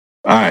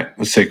 All right,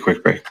 let's take a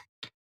quick break.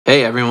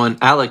 Hey everyone,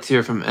 Alex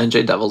here from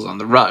NJ Devils on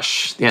the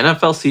Rush. The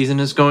NFL season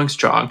is going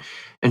strong,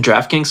 and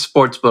DraftKings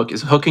Sportsbook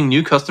is hooking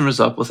new customers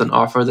up with an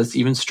offer that's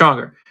even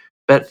stronger.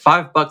 Bet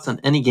 $5 on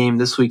any game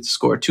this week to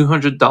score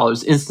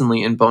 $200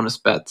 instantly in bonus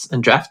bets,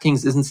 and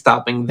DraftKings isn't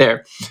stopping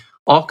there.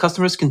 All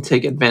customers can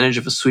take advantage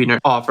of a sweetener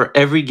offer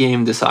every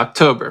game this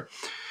October.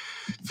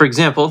 For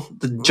example,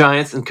 the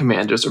Giants and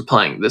Commanders are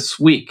playing this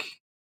week.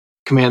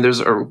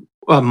 Commanders are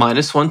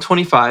minus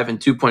 125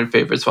 and 2-point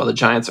favorites, while the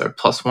Giants are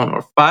plus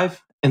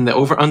 105. And the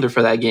over-under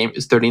for that game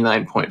is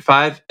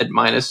 39.5 at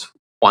minus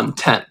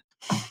 110.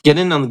 Get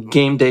in on the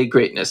game day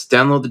greatness.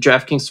 Download the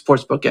DraftKings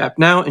Sportsbook app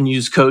now and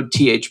use code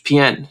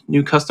THPN.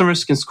 New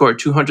customers can score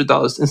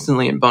 $200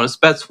 instantly in bonus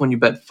bets when you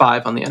bet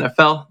 $5 on the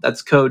NFL.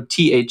 That's code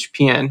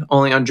THPN,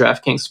 only on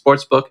DraftKings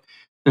Sportsbook,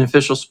 an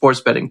official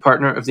sports betting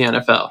partner of the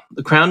NFL.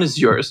 The crown is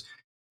yours.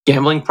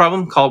 Gambling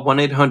problem? Call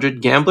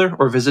 1-800-GAMBLER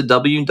or visit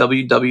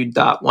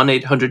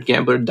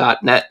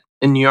www.1800gambler.net.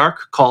 In New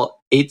York, call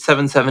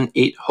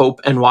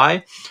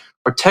 877-8-HOPE-NY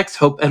or text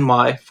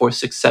HOPE-NY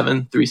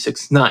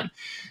 467-369.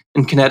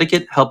 In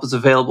Connecticut, help is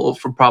available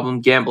for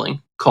problem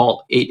gambling.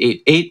 Call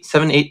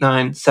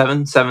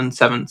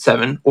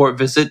 888-789-7777 or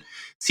visit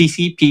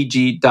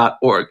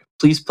ccpg.org.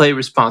 Please play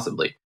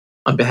responsibly.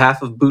 On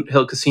behalf of Boot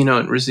Hill Casino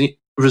and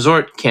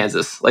Resort,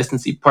 Kansas,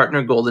 licensee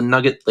partner Golden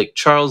Nugget, Lake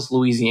Charles,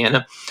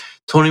 Louisiana,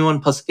 21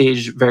 plus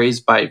age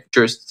varies by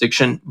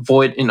jurisdiction,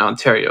 void in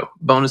Ontario.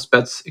 Bonus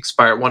bets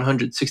expire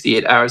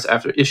 168 hours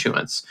after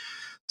issuance.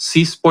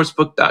 See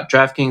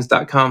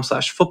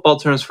sportsbook.draftkings.com/football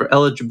terms for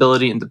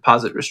eligibility and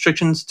deposit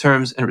restrictions,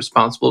 terms, and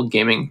responsible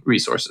gaming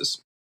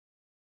resources.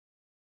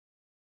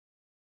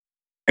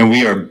 And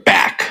we are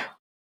back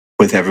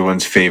with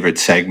everyone's favorite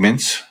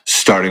segments,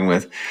 starting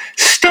with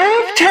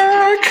Star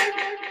Talk.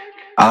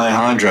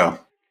 Alejandro,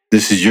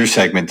 this is your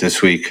segment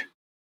this week.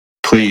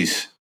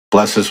 Please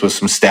bless us with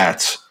some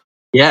stats.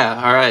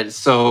 Yeah, all right.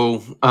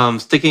 So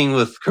sticking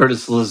with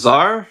Curtis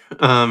Lazar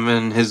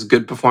and his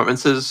good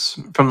performances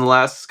from the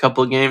last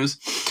couple of games,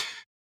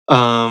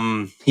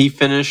 he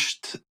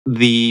finished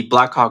the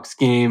Blackhawks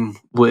game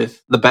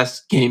with the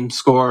best game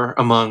score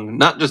among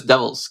not just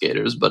Devils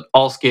skaters, but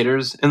all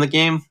skaters in the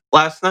game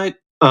last night.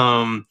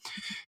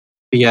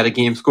 He had a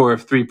game score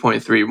of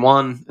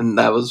 3.31, and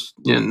that was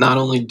not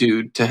only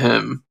due to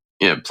him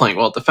playing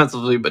well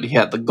defensively, but he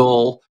had the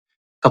goal,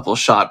 a couple of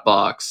shot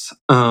blocks,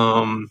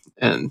 and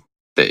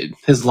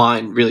his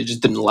line really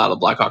just didn't allow the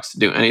Blackhawks to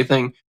do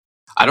anything.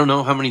 I don't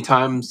know how many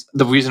times.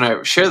 The reason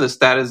I share this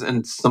stat is, and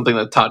it's something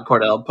that Todd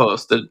Cordell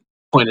posted,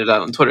 pointed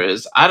out on Twitter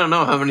is I don't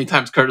know how many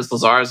times Curtis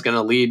Lazar is going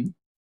to lead,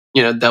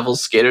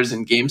 Devils skaters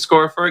in game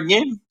score for a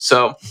game.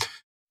 So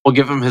we'll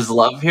give him his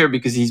love here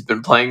because he's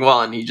been playing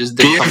well and he just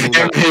did something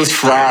Give him his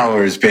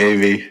flowers,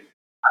 baby.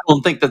 I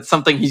don't think that's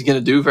something he's going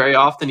to do very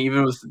often,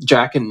 even with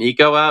Jack and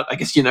Nico out. I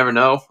guess you never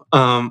know.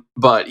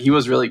 But he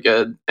was really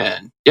good,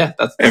 and yeah,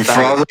 that's. And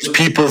for all those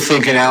people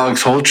thinking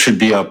Alex Holtz should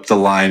be up the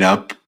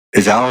lineup,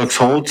 is Alex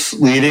Holtz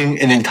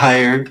leading an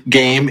entire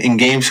game in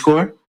game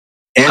score?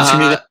 Answer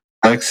me that,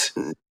 Alex.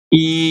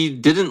 He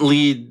didn't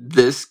lead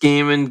this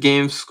game in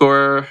game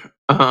score.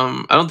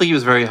 I don't think he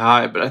was very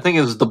high, but I think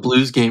it was the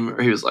Blues game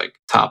where he was like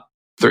top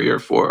 3 or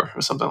 4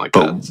 or something like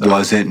that. But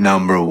wasn't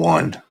number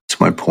 1.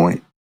 That's my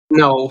point.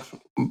 No,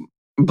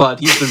 but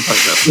he's been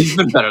better. He's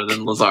been better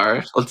than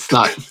Lazar. Let's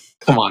not.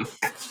 Come on.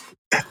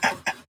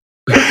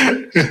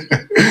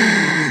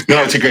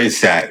 No, it's a great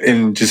stat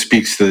and just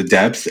speaks to the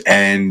depth.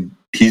 And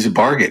he's a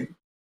bargain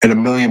at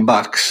 $1 million,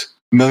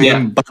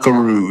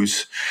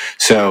 buckaroos.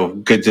 So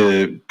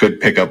good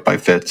pickup by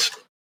Fitz.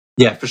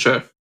 Yeah, for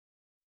sure.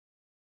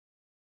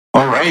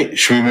 All right,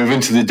 should we move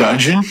into the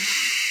dungeon?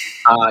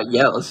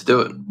 Yeah, let's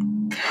do it.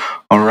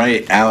 All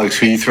right, Alex,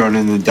 who are you throwing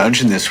in the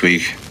dungeon this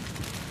week?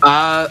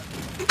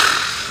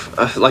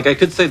 Like I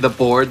could say the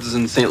boards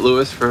in St.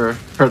 Louis for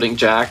hurting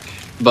Jack,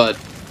 but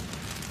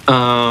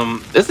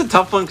it's a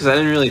tough one because I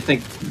didn't really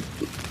think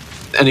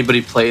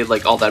anybody played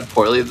like all that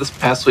poorly this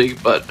past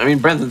week. But I mean,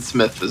 Brendan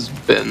Smith has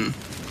been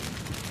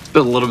a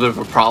little bit of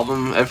a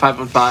problem at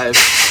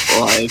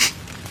 5-on-5. Like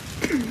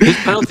his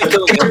penalty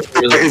killing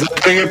is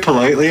that putting it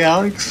politely,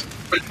 Alex?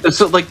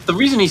 So, like, the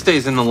reason he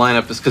stays in the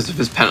lineup is because of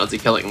his penalty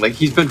killing. Like,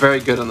 he's been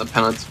very good on the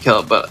penalty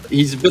kill, but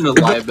he's been a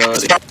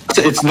liability.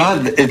 It's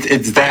not.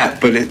 It's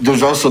that, but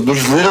there's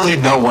literally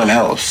no one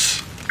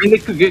else. I mean, they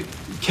could get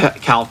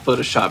Cal Foot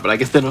a shot, but I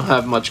guess they don't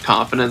have much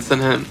confidence in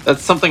him.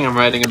 That's something I'm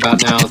writing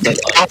about now. Is that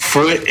Cal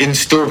Foot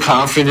instill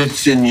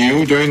confidence in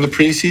you during the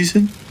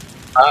preseason?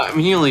 I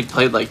mean, he only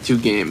played like 2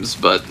 games,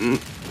 but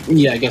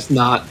yeah, I guess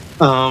not.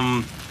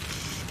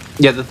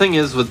 Yeah, the thing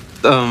is with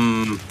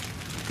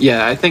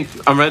yeah, I think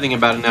I'm writing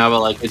about it now, but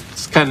like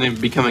it's kind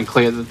of becoming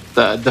clear that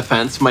the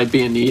defense might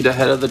be in need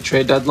ahead of the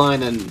trade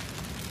deadline, and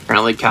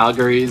apparently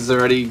Calgary's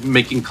already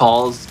making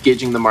calls,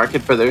 gauging the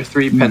market for their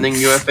 3 pending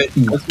UFA.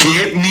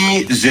 Get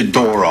me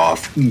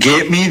Zadorov.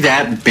 Get me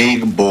that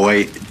big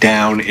boy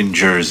down in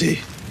Jersey.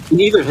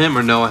 Either him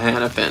or Noah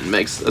Hannafin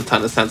makes a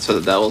ton of sense for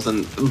the Devils,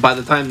 and by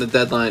the time the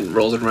deadline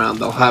rolls around,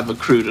 they'll have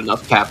accrued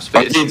enough cap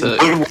space to...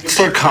 What's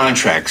their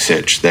contract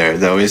sitch there,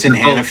 though? Isn't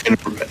Hannafin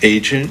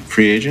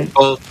free agent?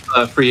 Both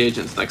free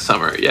agents next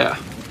summer, yeah.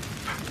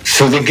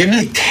 So then give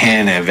me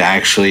Tanev,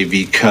 actually,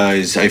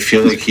 because I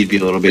feel like he'd be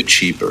a little bit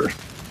cheaper.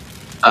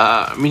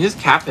 I mean, his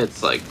cap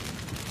hit's like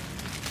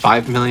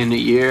 $5 million a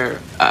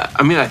year.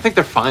 I mean, I think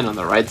they're fine on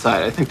the right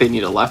side. I think they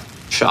need a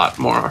left shot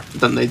more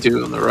than they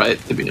do on the right,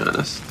 to be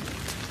honest.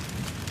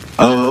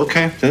 Oh,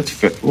 okay. That's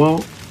fair.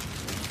 Well,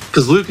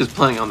 because Luke is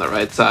playing on the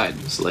right side.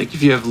 So, like,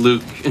 if you have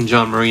Luke and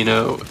John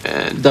Marino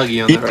and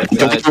Dougie on the right side...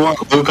 Don't you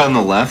want Luke on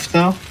the left,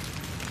 though?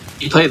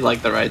 He played,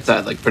 like, the right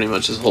side, like, pretty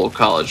much his whole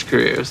college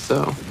career,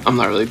 so I'm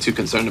not really too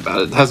concerned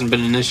about it. It hasn't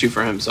been an issue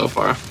for him so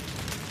far.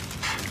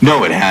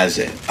 No, it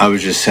hasn't. I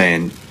was just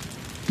saying,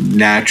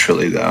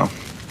 naturally, though,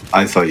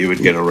 I thought you would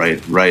get a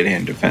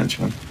right-hand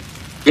defenseman.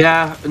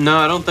 Yeah, no,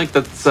 I don't think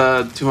that's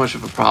too much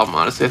of a problem,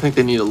 honestly. I think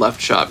they need a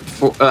left shot.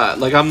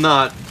 I'm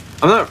not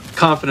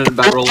confident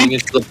about rolling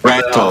into the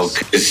playoffs.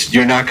 Because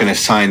you're not going to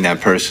sign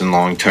that person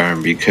long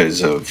term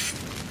because of,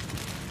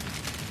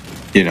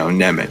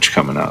 Nemec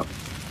coming up.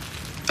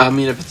 I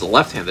mean, if it's a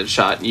left-handed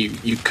shot,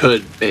 you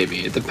could, maybe.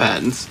 It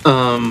depends.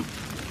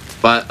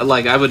 But,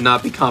 like, I would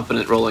not be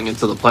confident rolling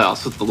into the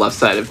playoffs with the left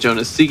side. If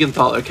Jonas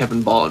Siegenthaler, or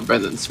Kevin Ball, and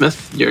Brendan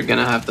Smith, you're going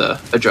to have to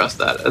address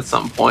that at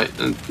some point.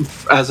 And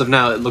as of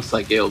now, it looks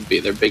like it'll be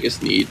their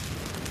biggest need.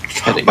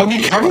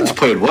 Kevin's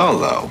played well,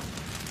 though.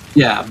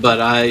 Yeah, but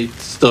I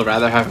still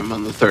rather have him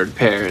on the third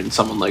pair and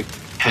someone like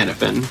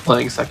Hannafin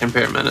playing second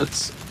pair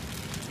minutes.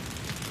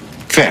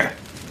 Fair.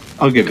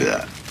 I'll give you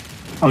that.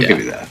 I'll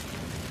give you that.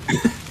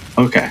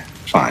 Okay,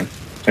 fine.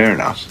 Fair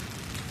enough.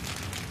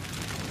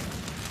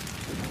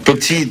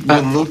 But see,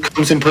 when Luke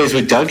comes and plays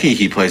with Dougie,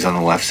 he plays on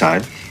the left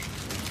side.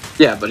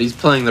 Yeah, but he's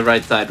playing the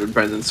right side with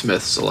Brendan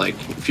Smith, so like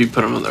if you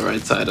put him on the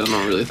right side, I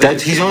don't really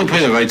think he's only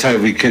playing the right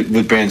side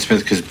with Brendan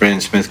Smith because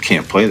Brendan Smith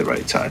can't play the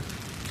right side.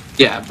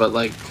 Yeah, but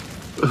like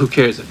who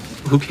cares?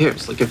 Who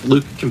cares? Like if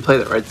Luke can play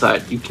the right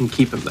side, you can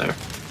keep him there.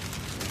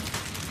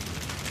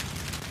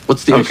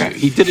 What's the issue?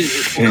 He did it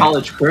in his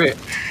college career.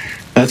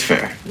 That's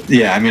fair.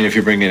 Yeah, I mean if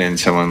you're bringing in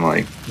someone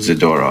like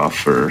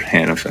Zadorov or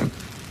Hannafin.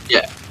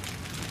 Yeah.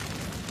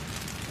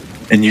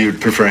 And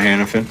you'd prefer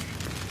Hannafin?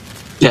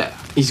 Yeah,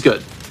 he's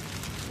good.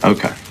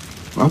 Okay.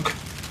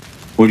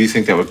 What do you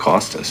think that would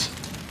cost us?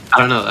 I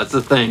don't know. That's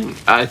the thing.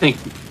 I think,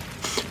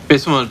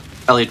 based on what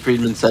Elliot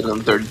Friedman said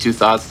on 32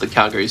 Thoughts, the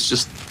Calgary's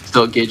just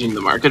still gauging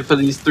the market for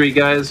these 3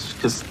 guys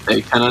because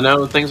they kind of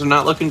know things are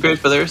not looking great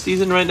for their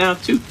season right now,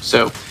 too.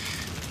 So,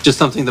 just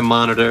something to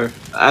monitor.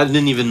 I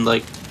didn't even,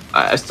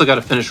 I still got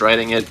to finish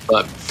writing it,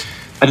 but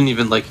I didn't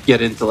even like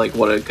get into like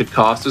what it could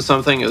cost or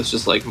something. It was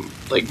just like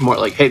more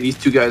like, hey, these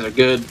two guys are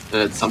good,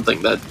 and it's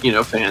something that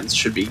fans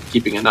should be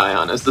keeping an eye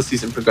on as the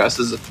season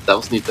progresses. If the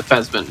Devils need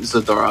defensemen,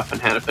 Zadorov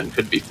and Hanifin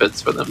could be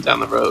fits for them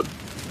down the road.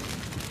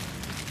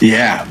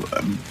 Yeah,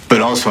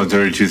 but also on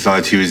 32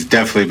 Thoughts, he was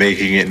definitely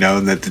making it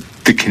known that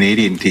the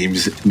Canadian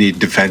teams need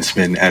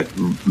defensemen at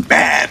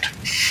bad.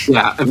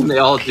 Yeah, I mean, they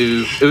all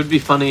do. It would be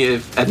funny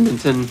if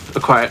Edmonton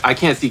acquired... I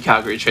can't see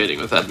Calgary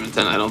trading with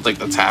Edmonton. I don't think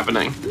that's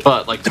happening.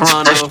 But, like,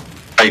 Toronto...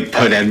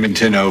 Put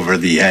Edmonton over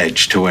the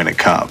edge to win a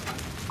cup.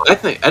 I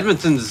think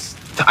Edmonton's...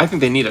 I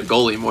think they need a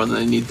goalie more than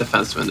they need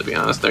defensemen, to be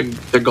honest. Their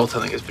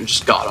goaltending has been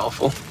just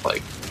god-awful.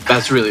 Like,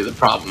 that's really the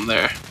problem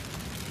there.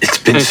 It's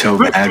been so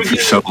bad for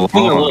so long. A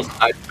little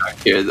sidetrack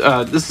here.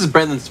 This is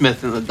Brendan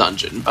Smith in the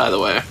dungeon, by the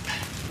way.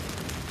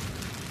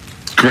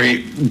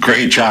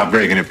 Great job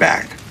bringing it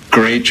back.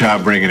 Great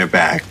job bringing it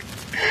back.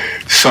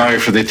 Sorry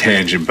for the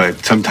tangent,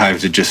 but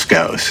sometimes it just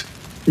goes.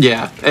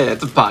 Yeah,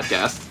 it's a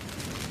podcast.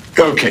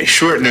 Okay,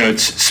 short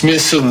notes.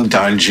 Smith's in the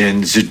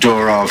dungeon.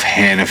 Zadorov,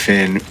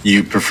 Hanifin.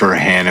 You prefer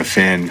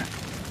Hanifin.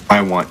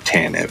 I want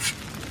Tanev.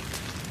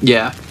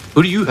 Yeah.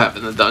 Who do you have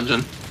in the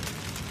dungeon?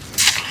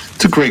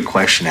 It's a great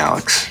question,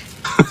 Alex.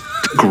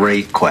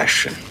 Great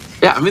question.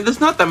 Yeah, I mean, there's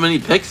not that many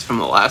picks from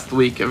the last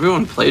week.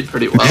 Everyone played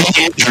pretty well.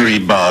 The injury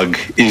bug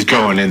is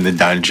going in the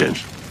dungeon.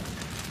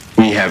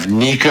 We have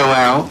Nico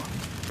out.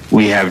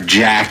 We have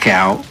Jack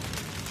out.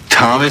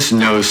 Thomas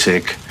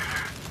Nosek.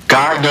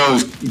 God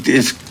knows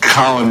it's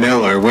Colin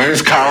Miller.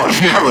 Where's Colin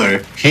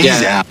Miller?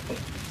 He's out.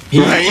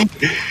 Right?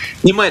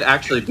 He might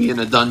actually be in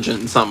a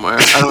dungeon somewhere.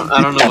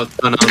 I don't know what's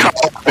going on.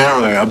 Colin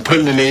Miller. I'm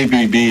putting an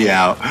ABB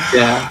out.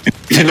 Yeah.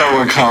 To know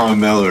where Colin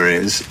Miller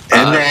is.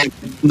 And then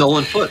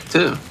Nolan Foote,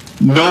 too.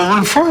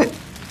 Nolan Foote.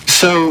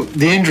 So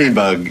the injury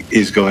bug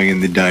is going in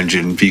the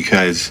dungeon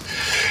because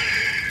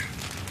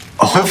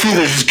hopefully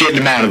they're just getting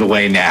him out of the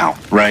way now,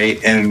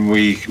 right? And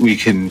we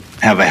can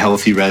have a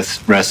healthy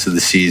rest of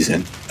the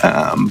season.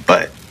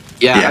 But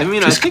yeah, I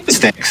mean, I think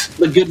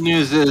the good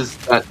news is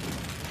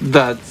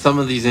that some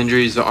of these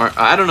injuries are...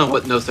 I don't know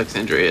what Nosek's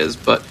injury is,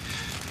 but...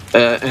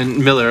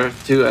 and Miller,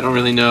 too, I don't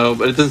really know.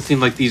 But it doesn't seem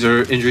like these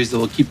are injuries that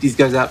will keep these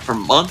guys out for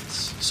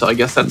months. So I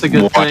guess that's a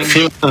good thing. I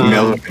feel like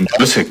Miller and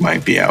Nosek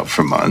might be out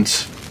for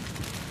months.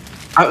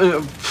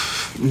 Who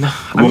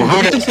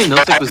did they say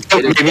Nosek was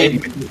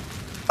getting?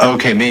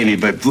 Okay, maybe,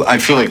 but I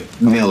feel like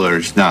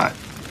Miller's not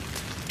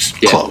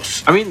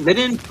close. I mean, they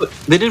didn't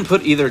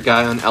put either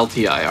guy on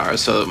LTIR,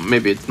 so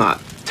maybe it's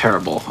not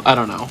terrible. I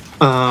don't know.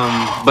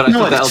 But I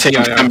think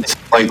the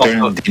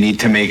LTIR they need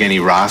to make any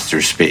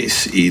roster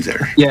space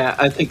either. Yeah,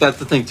 I think that's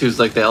the thing too. Is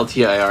like the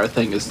LTIR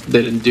thing is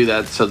they didn't do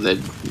that so that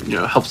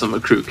helps them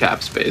accrue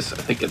cap space. I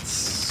think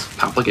it's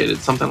complicated,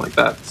 something like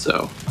that.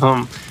 So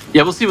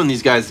yeah, we'll see when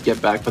these guys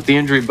get back. But the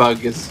injury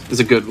bug is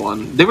a good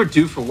one. They were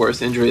due for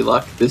worse injury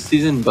luck this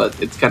season,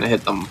 but it's kind of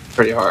hit them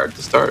pretty hard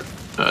to start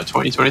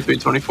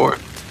 2023-24.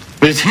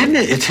 But it's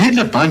hitting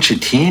a bunch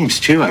of teams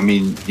too. I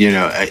mean, you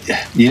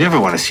never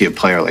want to see a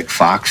player like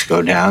Fox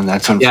go down.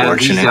 That's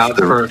unfortunate. Yeah, he's out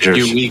for a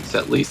few weeks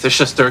at least. The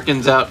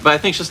Shesterkin's out, but I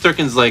think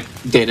Shesterkin's like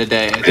day to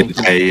day.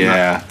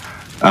 Yeah.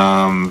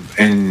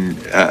 And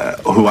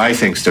who I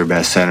think's their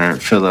best center,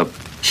 Philip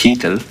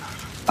Chytil.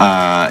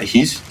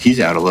 He's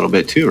out a little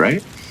bit too,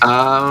 right?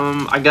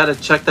 I gotta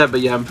check that, but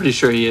yeah, I'm pretty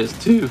sure he is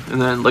too.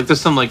 And then there's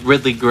some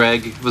Ridley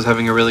Gregg was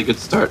having a really good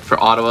start for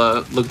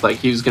Ottawa. Looked like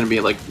he was gonna be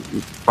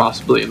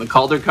possibly in the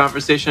Calder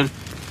conversation.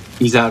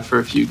 He's out for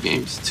a few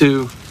games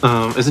too.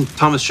 Isn't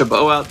Thomas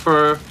Chabot out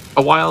for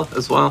a while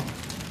as well?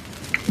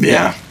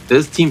 Yeah.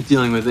 This team's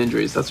dealing with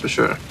injuries, that's for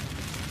sure.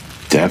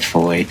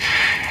 Definitely.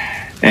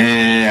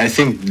 And I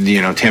think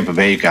Tampa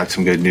Bay got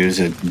some good news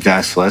that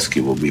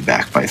Vasilevsky will be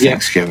back by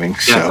Thanksgiving.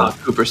 Yeah, I thought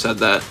Cooper said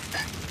that.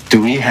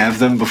 Do we have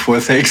them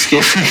before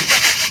Thanksgiving?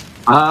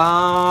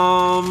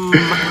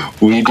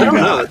 We do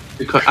not.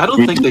 I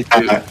don't think they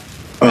do.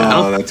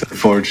 Oh, that's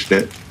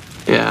unfortunate.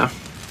 Yeah,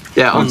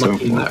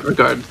 unlucky in that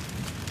regard.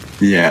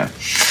 Yeah.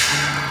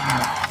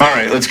 All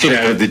right, let's get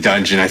out of the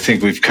dungeon. I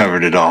think we've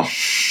covered it all.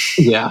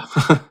 Yeah.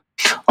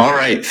 All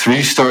right,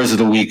 3 stars of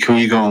the week. Who are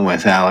you going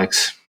with,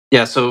 Alex?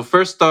 Yeah, so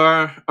third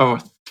star. I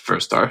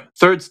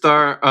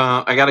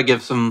got to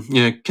give some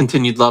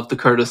continued love to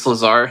Curtis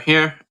Lazar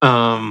here.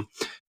 You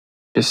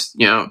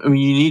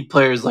need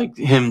players like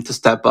him to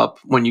step up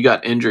when you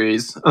got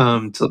injuries.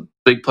 To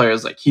big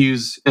players like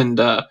Hughes and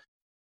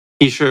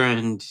Hischier,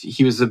 and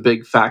he was a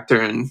big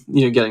factor in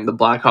getting the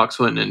Blackhawks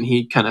win, and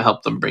he kind of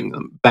helped them bring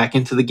them back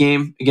into the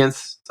game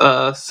against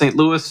St.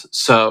 Louis.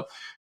 So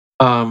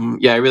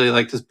I really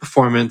liked his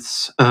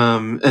performance.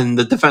 And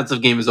the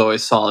defensive game is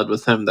always solid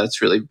with him.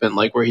 That's really been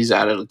where he's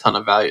added a ton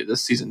of value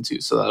this season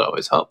too. So that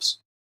always helps.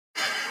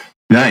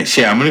 Nice.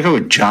 Yeah, I'm going to go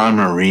with John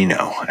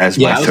Marino as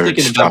my third star. Yeah, I was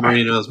thinking about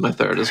Marino as my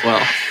third as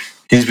well.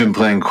 He's been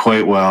playing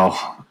quite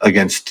well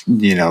against,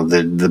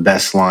 the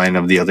best line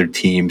of the other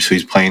team. So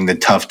he's playing the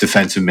tough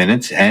defensive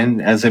minutes.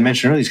 And as I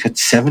mentioned earlier, he's got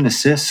 7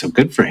 assists. So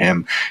good for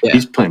him. Yeah.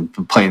 He's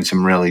playing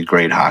some really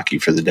great hockey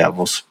for the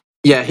Devils.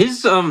 Yeah,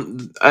 his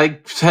I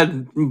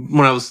had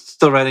when I was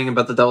still writing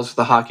about the Devils for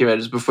the Hockey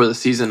Writers before the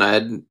season,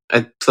 I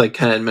like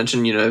kind of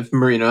mentioned, if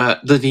Marino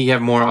did he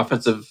have more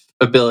offensive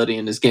ability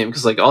in his game,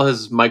 because like all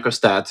his micro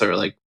stats are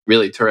like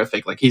really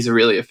terrific. Like he's a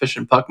really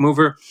efficient puck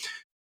mover,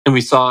 and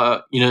we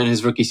saw in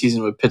his rookie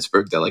season with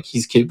Pittsburgh that like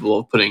he's capable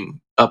of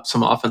putting up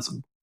some offense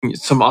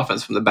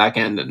from the back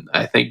end, and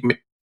I think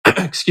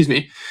excuse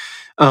me,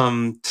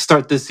 to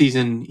start this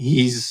season,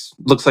 he's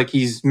looks like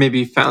he's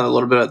maybe found a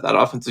little bit of that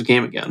offensive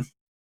game again.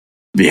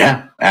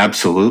 Yeah,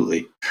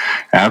 absolutely.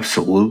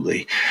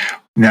 Absolutely.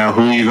 Now,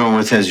 who are you going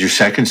with as your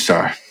second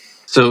star?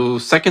 So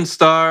second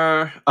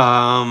star,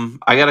 I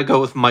gotta go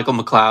with Michael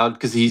McLeod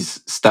because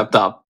he's stepped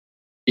up.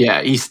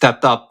 Yeah, he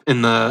stepped up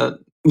in the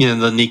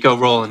Nico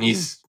role, and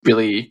he's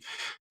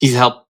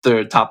helped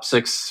their top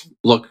six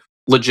look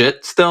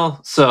legit still.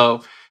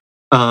 So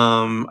He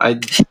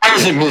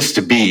hasn't missed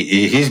a beat.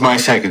 He's my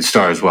second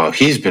star as well.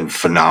 He's been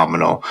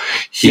phenomenal.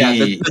 yeah,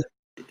 He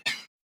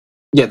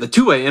the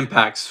two-way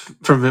impacts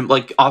from him,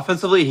 like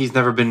offensively, he's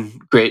never been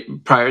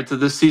great prior to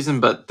this season,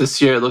 but this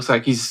year it looks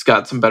like he's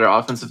got some better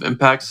offensive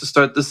impacts to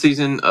start this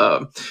season.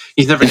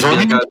 He's never as going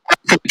to be long like as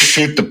he can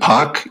shoot the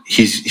puck,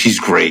 he's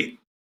great.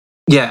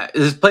 yeah,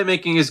 his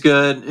playmaking is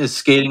good. His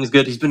skating is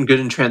good. He's been good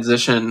in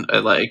transition.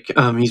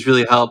 He's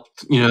really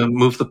helped,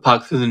 move the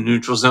puck through the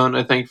neutral zone.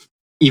 I think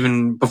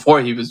even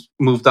before he was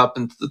moved up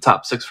into the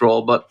top six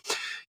role, but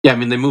yeah, I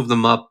mean they moved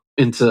them up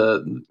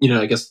into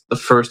I guess the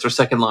first or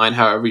second line,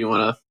 however you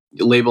want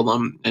to label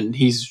them, and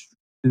he's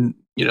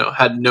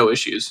had no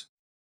issues.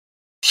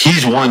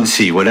 He's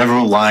 1C.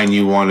 Whatever line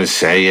you want to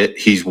say it,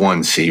 he's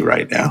 1C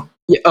right now.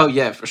 Yeah, oh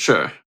yeah, for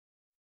sure.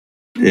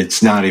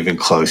 It's not even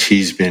close.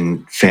 He's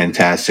been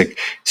fantastic.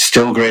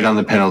 Still great on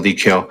the penalty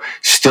kill.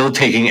 Still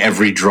taking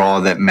every draw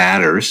that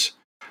matters.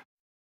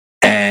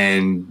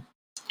 And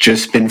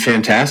just been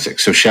fantastic.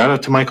 So shout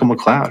out to Michael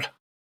McLeod.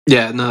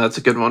 Yeah, no, that's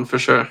a good one for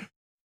sure.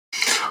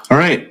 All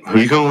right. Who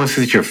are you going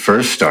with your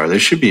first star?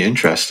 This should be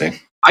interesting.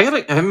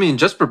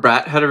 Jesper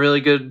Bratt had a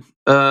really good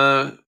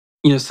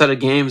set of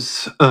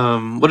games.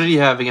 What did he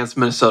have against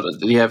Minnesota?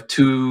 Did he have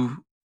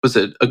was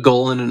it a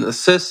goal and an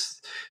assist?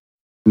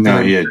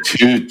 No, he had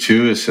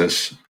two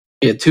assists.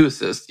 He had 2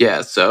 assists,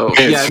 yeah. So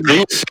he had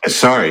 3 assists.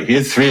 Sorry, he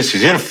had 3 assists.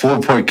 He had a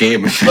 4-point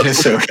game in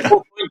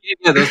Minnesota.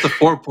 Yeah, that was the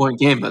 4-point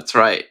game. That's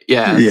right.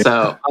 Yeah.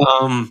 So,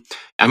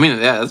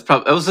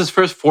 that was his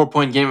first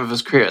 4-point game of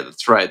his career.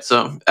 That's right.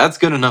 So that's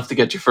good enough to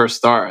get your first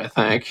star, I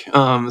think.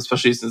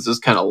 Especially since it was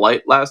kind of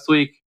light last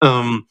week.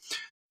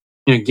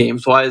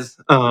 Games wise.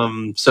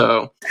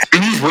 So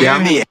and he's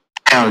wearing the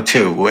now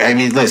too. I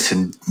mean,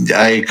 listen,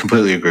 I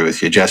completely agree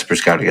with you. Jesper's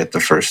got to get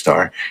the first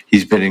star.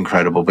 He's been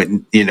incredible, but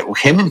him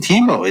and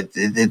Timo,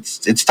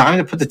 it's time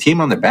to put the team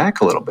on their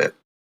back a little bit.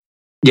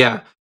 Yeah.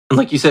 And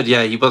like you said,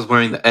 yeah, he was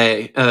wearing the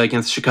A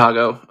against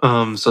Chicago.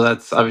 So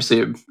that's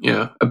obviously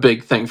a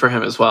big thing for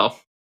him as well.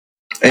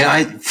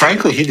 And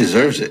frankly, he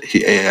deserves it.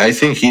 I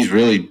think he's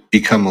really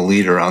become a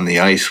leader on the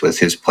ice with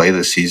his play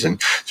this season,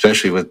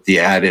 especially with the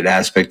added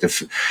aspect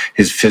of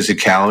his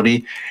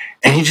physicality.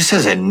 And he just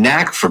has a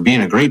knack for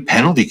being a great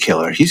penalty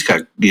killer. He's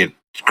got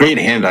great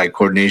hand-eye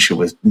coordination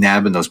with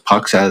nabbing those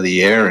pucks out of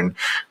the air and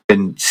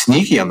been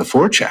sneaky on the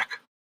forecheck.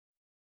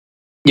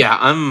 Yeah,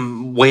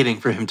 I'm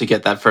waiting for him to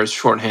get that first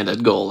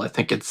shorthanded goal. I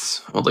think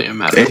it's only a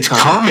matter of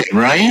time. It's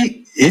coming,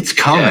 right? It's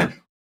coming.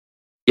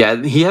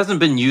 Yeah, he hasn't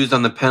been used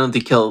on the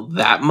penalty kill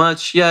that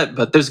much yet,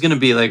 but there's going to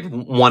be like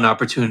one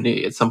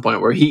opportunity at some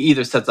point where he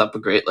either sets up a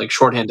great like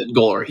shorthanded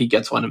goal or he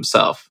gets one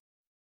himself.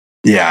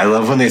 Yeah, I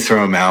love when they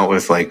throw him out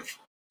with like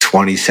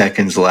 20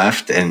 seconds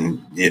left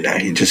and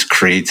he just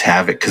creates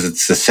havoc because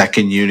it's the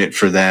second unit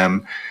for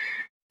them,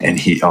 and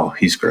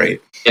he's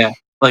great. Yeah,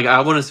 like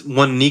I want to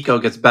when Nico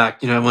gets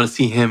back, I want to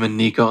see him and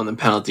Nico on the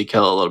penalty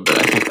kill a little bit.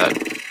 I think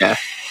that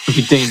would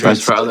be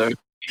dangerous for other.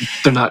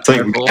 They're not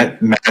careful.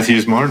 Like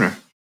Matthews Marner.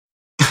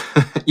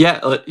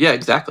 Yeah,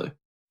 exactly.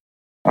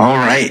 All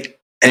right.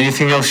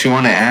 Anything else you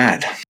want to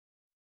add?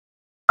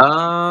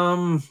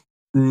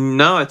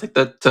 No, I think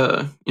that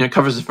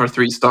covers it for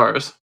 3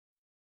 stars.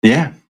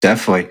 Yeah,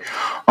 definitely.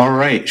 All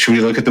right. Should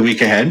we look at the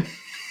week ahead?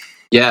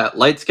 Yeah,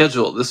 light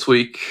schedule this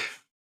week.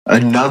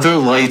 Another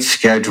light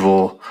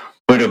schedule,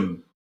 but a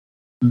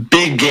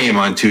big game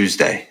on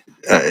Tuesday.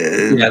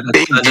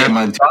 Big game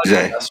on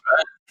Tuesday. Right?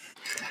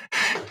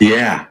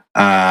 Yeah.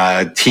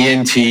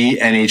 TNT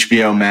and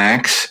HBO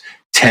Max,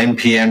 10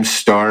 p.m.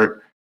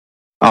 start.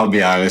 I'll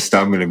be honest,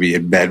 I'm going to be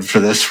in bed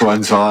for this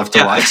one, so I'll have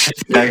to watch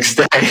it the next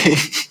day.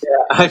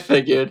 Yeah, I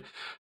figured.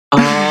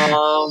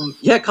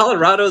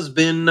 Colorado's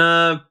been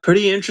a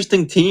pretty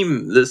interesting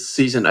team this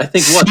season. I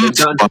think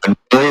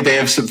they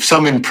have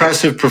some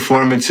impressive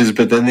performances,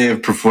 but then they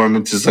have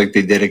performances like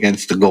they did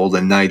against the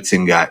Golden Knights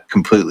and got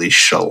completely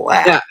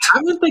shellacked. Yeah,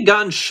 haven't they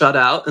gotten shut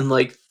out in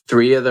like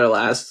 3 of their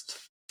last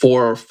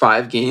 4 or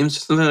 5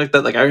 games, something like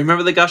that? Like I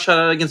remember they got shut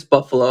out against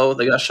Buffalo,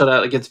 they got shut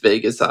out against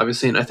Vegas,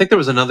 obviously, and I think there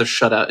was another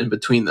shutout in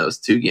between those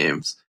 2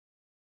 games.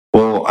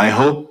 Well, I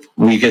hope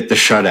we get the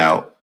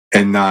shutout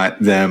and not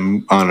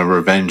them on a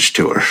revenge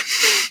tour.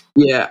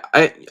 Yeah,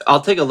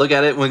 I'll take a look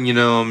at it when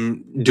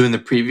I'm doing the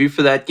preview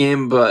for that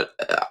game, but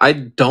I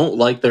don't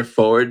like their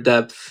forward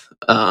depth.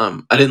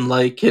 I didn't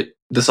like it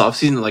this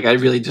offseason. Like I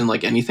really didn't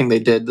like anything they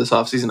did this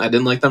offseason. I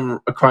didn't like them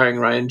acquiring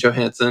Ryan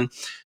Johansson.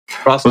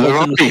 Ross Well, they're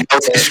Colton was already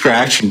healthy okay.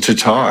 scratch and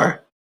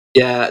Tatar.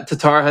 Yeah,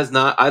 Tatar has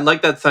not. I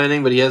like that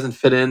signing, but he hasn't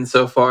fit in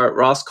so far.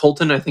 Ross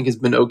Colton, I think, has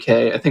been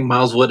okay. I think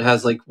Miles Wood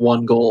has like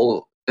one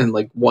goal and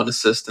like one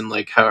assist in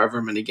like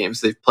however many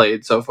games they've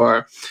played so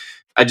far.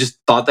 I just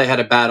thought they had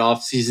a bad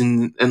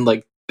offseason and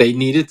like they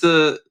needed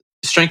to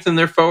strengthen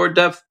their forward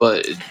depth,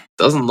 but it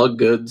doesn't look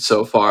good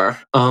so far.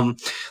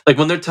 Like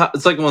when they're top,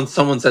 it's like when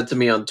someone said to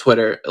me on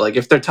Twitter, like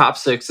if their top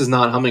six is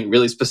not humming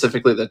really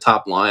specifically the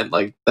top line,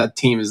 like that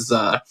team is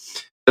they're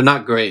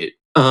not great.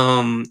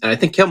 And I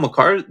think Kale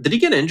McCarr, did he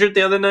get injured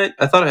the other night?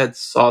 I thought I had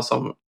saw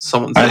someone I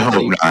saying that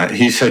hope he. not.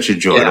 He's such a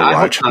joy Yeah, to I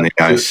hope watch on not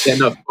the too. Yeah, ice.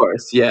 no, of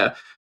course, yeah.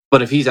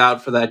 But if he's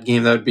out for that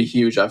game, that would be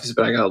huge, obviously.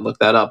 But I gotta look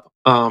that up.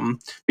 But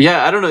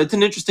yeah, I don't know. It's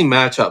an interesting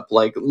matchup.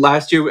 Like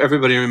last year,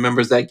 everybody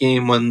remembers that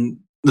game when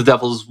the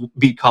Devils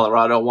beat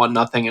Colorado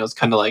 1-0. It was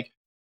kind of like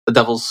the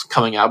Devils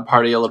coming out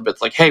party a little bit.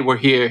 It's like, hey, we're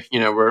here.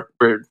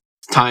 We're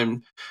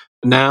time.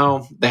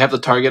 Now they have the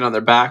target on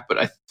their back, but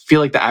I feel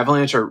like the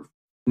Avalanche are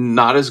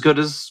not as good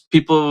as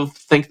people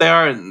think they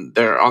are, and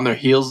they're on their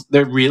heels.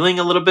 They're reeling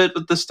a little bit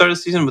with the start of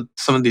the season with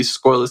some of these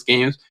scoreless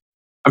games.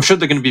 I'm sure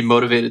they're going to be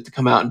motivated to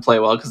come out and play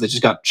well because they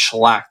just got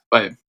shellacked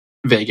by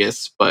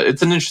Vegas. But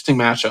it's an interesting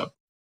matchup.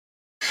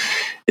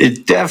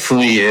 It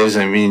definitely is.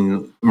 I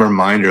mean,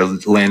 reminder: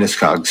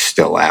 Landeskog's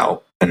still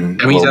out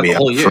and I mean, he's will out be the out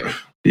whole year.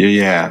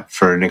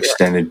 for an Yeah.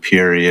 extended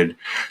period.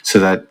 So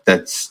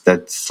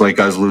that's like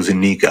us losing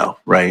Nico,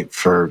 right,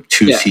 for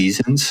 2 Yeah.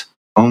 seasons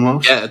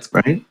almost, Yeah, it's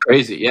right?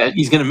 crazy. Yeah,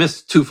 he's going to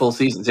miss 2 full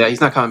seasons. Yeah,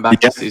 he's not coming back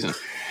Yeah, this season.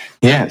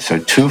 yeah. So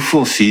 2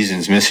 full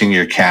seasons missing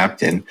your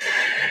captain.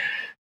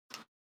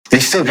 They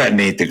still got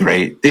Nate the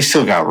Great. They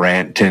still got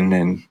Ranton,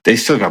 and they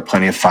still got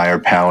plenty of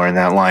firepower in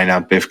that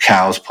lineup. If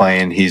Cal's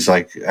playing, he's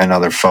like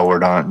another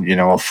forward on,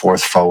 a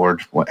fourth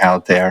forward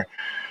out there.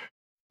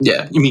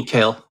 Yeah, you mean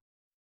Kale?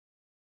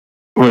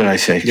 What did I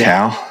say? Yeah.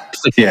 Cal?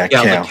 It's like, Yeah, yeah,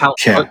 I was like, Cal.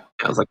 Cal, what?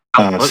 Cal. I was like,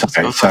 Cal, what? What's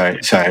going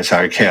on?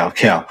 Sorry, Cal.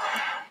 Yeah.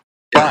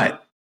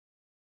 But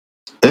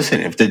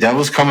listen, if the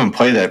Devils come and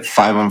play that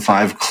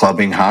 5-on-5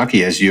 clubbing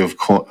hockey as you have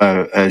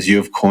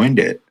coined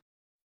it,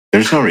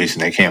 there's no reason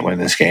they can't win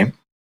this game.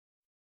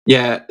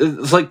 Yeah,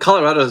 it's like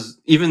Colorado's,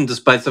 even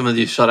despite some of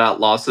these shutout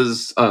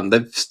losses,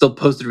 they've still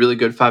posted really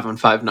good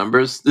 5-on-5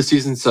 numbers this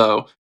season.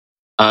 So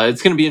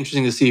it's going to be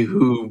interesting to see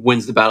who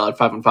wins the battle at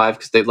 5-on-5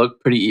 because they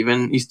look pretty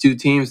even. These two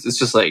teams, it's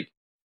just like,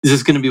 is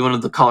this going to be one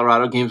of the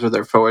Colorado games where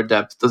their forward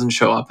depth doesn't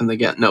show up and they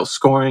get no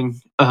scoring,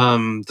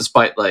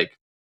 despite like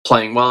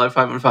playing well at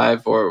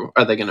 5-on-5, or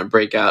are they going to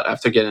break out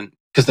after getting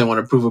because they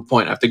want to prove a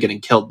point after getting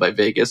killed by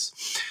Vegas?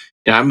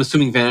 Yeah, I'm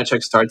assuming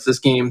Vanacek starts this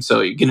game, so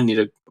you're going to need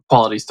a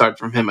quality start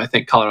from him. I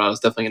think Colorado's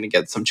definitely going to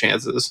get some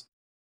chances.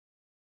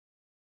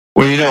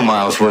 Well,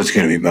 Miles Wood's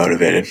going to be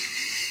motivated.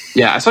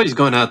 Yeah, I saw he's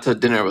going out to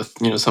dinner with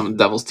some of the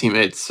Devils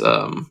teammates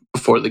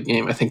before the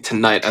game. I think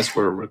tonight, as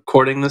we're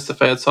recording this,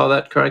 if I saw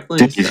that correctly.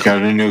 Dude, he's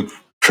got a new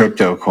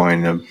crypto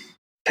coin to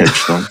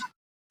pitch them.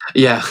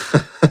 Yeah,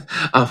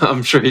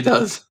 I'm sure he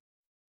does.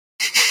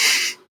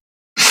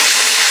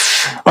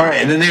 All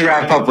right, and then they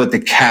wrap up with the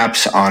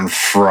Caps on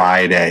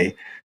Friday.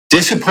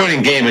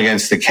 Disappointing game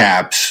against the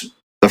Caps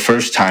the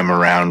first time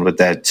around with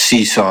that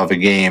seesaw of a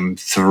game.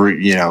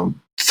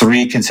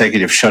 Three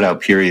consecutive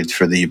shutout periods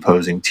for the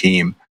opposing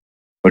team,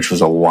 which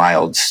was a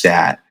wild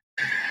stat.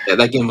 Yeah,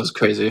 that game was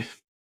crazy.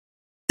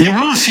 You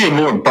will see a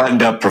more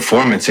buttoned up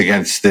performance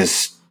against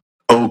this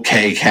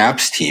okay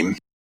Caps team.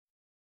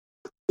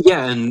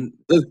 Yeah, and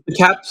the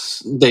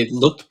Caps, they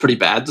looked pretty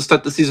bad to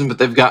start the season, but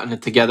they've gotten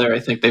it together. I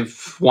think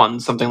they've won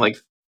something like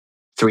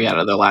 3 out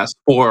of their last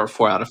 4 or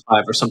 4 out of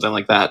 5 or something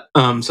like that.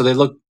 So they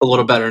look a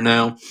little better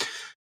now.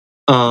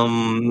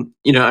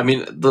 I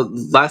mean, the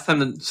last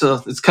time,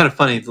 so it's kind of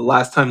funny. The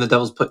last time when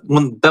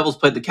the Devils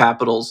played the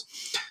Capitals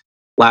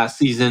last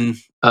season,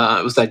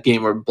 it was that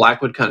game where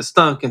Blackwood kind of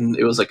stunk, and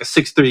it was like a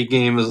 6-3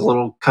 game. It was a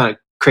little kind of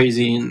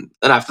crazy, and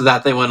after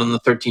that, they went on the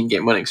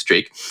 13-game winning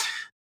streak.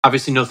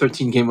 Obviously, no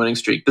 13-game winning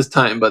streak this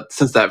time, but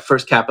since that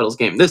first Capitals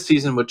game this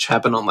season, which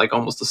happened on like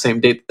almost the same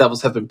date, the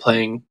Devils have been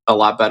playing a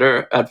lot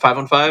better at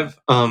 5-on-5.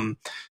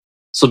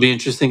 So it'll be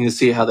interesting to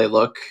see how they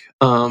look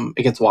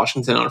against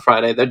Washington on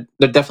Friday. They're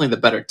definitely the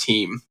better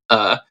team.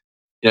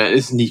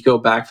 Is Nico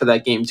back for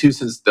that game too?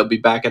 Since they'll be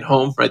back at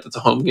home, right? That's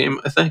a home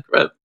game, I think,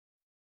 right?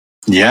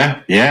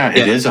 Yeah,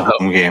 it is a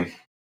home game.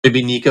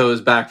 Maybe Nico is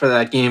back for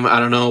that game.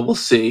 I don't know. We'll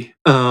see.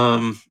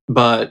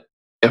 But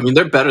I mean,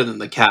 they're better than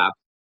the Cap.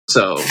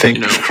 So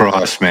fingers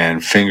crossed, man.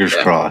 Fingers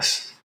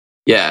crossed.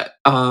 Yeah.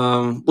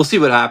 We'll see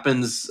what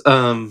happens.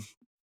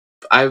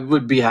 I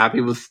would be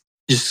happy with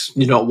just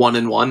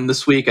 1-1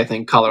 this week. I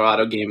think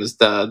Colorado game is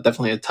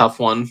definitely a tough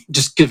one,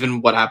 just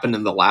given what happened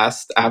in the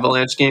last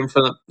Avalanche game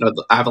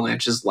the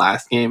Avalanche's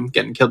last game,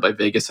 getting killed by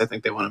Vegas. I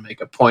think they want to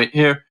make a point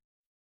here,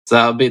 so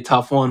that would be a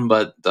tough one.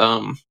 But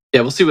yeah,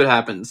 we'll see what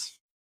happens.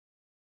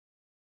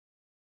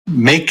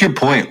 Make your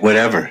point,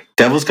 whatever.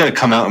 Devils got to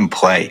come out and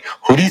play.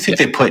 Who do you think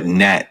they put in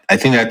net? I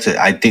think that's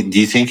it. Do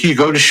you think you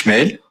go to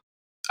Schmid?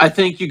 I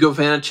think you go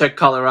Vanacek,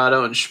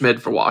 Colorado, and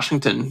Schmid for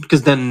Washington,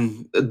 because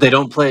then they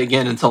don't play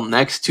again until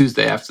next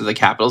Tuesday after the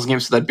Capitals game,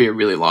 so that'd be a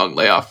really long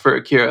layoff for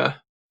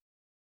Akira.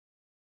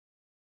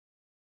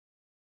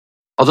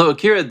 Although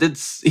Akira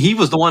he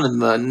was the one in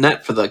the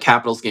net for the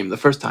Capitals game the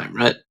first time,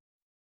 right?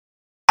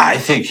 I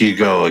think you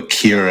go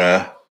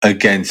Akira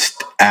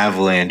against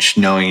Avalanche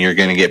knowing you're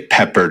going to get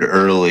peppered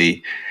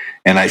early.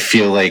 And I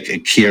feel like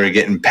Akira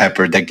getting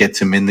peppered, that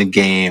gets him in the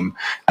game.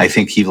 I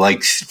think he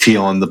likes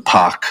feeling the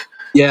puck.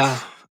 Yeah,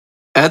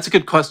 that's a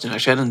good question.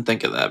 Actually, I didn't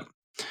think of that.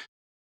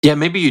 Yeah,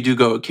 maybe you do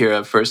go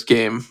Akira first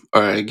game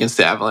or against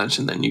the Avalanche,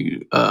 and then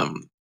you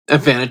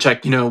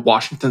Vanacek,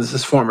 Washington's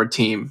his former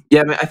team.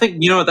 Yeah, I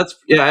think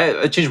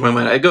I changed my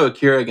mind. I go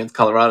Akira against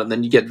Colorado, and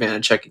then you get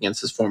Vanacek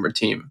against his former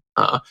team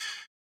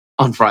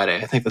on Friday.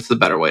 I think that's the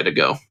better way to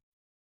go.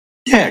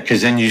 Yeah,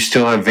 because then you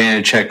still have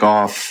Vanacek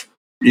off,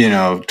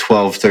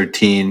 12,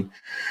 13.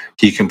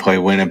 He can play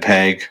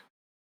Winnipeg.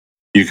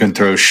 You can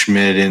throw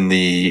Schmid in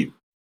the.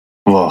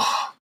 Ugh.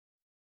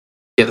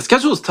 Yeah, the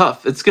schedule is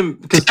tough. It's gonna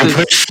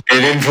put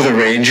Schmid in for the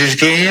Rangers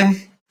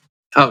game.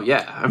 Oh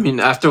yeah, I mean,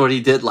 after what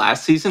he did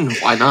last season,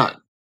 why not?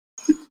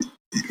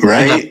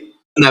 Right.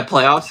 In that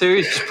playoff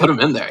series, just put him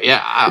in there.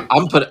 Yeah,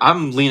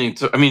 I'm leaning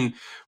to. I mean,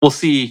 we'll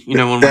see.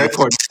 When we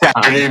record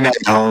Saturday night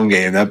home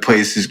game, that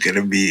place is going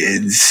to be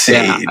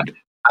insane. Yeah,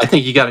 I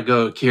think you got to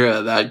go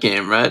Akira that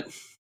game, right?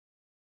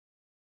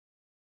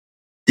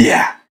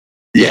 Yeah.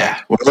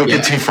 We're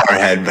looking too far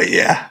ahead, but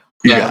yeah.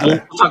 We'll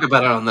talk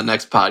about it on the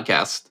next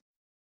podcast.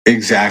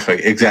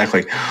 Exactly.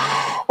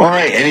 All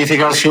right.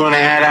 Anything else you want to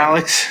add,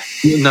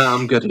 Alex? No,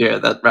 I'm good here.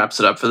 That wraps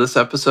it up for this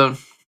episode.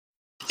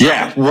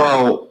 Yeah.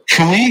 Well,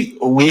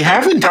 we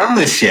haven't done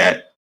this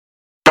yet,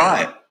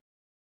 but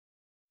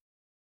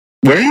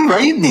where are you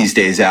writing these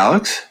days,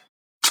 Alex?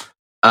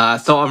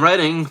 So I'm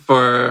writing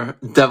for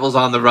Devils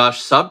on the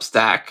Rush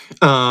Substack.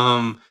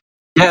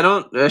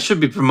 I should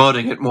be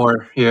promoting it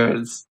more here.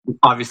 It's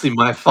obviously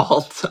my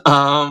fault.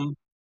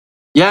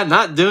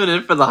 Not doing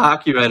it for the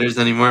hockey writers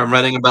anymore. I'm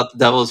writing about the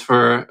Devils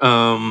for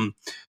my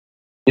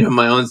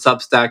own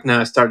Substack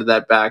now. I started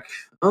that back,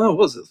 what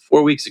was it,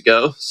 4 weeks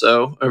ago.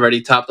 So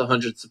already topped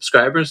 100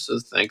 subscribers. So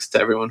thanks to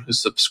everyone who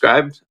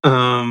subscribed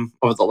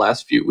over the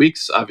last few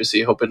weeks.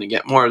 Obviously hoping to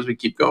get more as we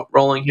keep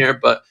rolling here.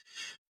 But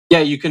yeah,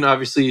 you can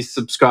obviously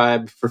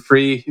subscribe for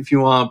free if you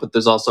want, but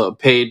there's also a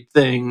paid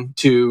thing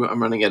too.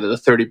 I'm running it at a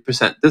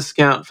 30%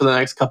 discount for the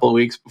next couple of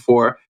weeks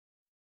before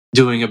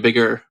doing a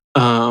bigger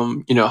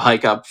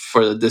hike up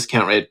for the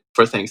discount rate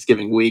for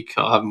Thanksgiving week.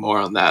 I'll have more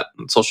on that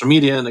on social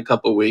media in a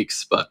couple of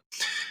weeks. But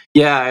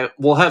yeah,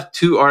 we'll have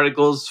 2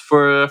 articles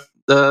for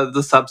the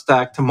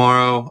Substack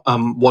tomorrow.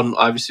 One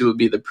obviously would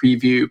be the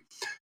preview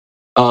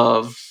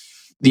of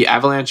the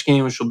Avalanche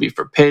game, which will be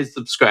for paid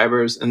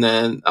subscribers, and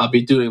then I'll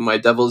be doing my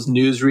Devils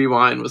News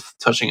Rewind with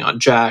touching on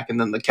Jack, and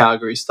then the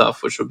Calgary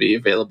stuff, which will be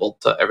available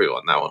to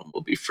everyone. That one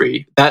will be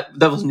free. That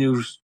Devils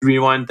News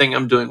Rewind thing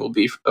I'm doing will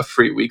be a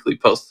free weekly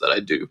post that I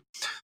do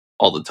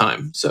all the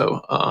time.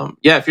 So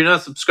if you're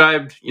not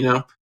subscribed,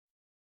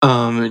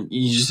 and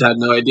you just had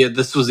no idea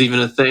this was even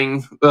a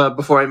thing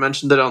before I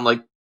mentioned it on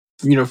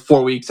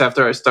 4 weeks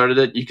after I started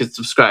it, you could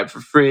subscribe for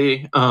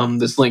free.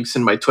 There's links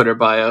in my Twitter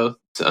bio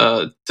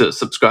to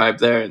subscribe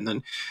there, and then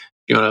if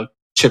you want to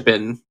chip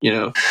in,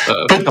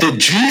 but the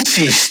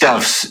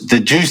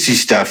juicy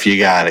stuff you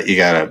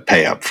gotta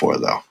pay up for,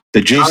 though.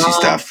 The juicy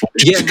stuff,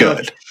 which is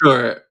good. No,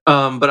 sure.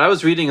 But I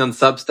was reading on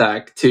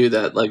Substack too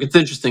that it's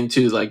interesting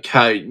too,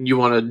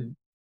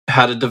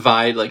 how to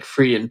divide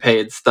free and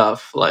paid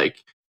stuff.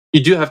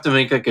 You do have to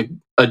make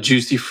a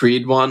juicy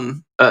freed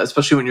one,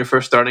 especially when you're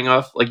first starting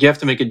off. You have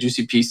to make a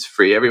juicy piece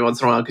free every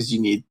once in a while because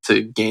you need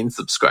to gain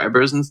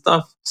subscribers and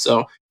stuff. So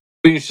it'll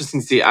be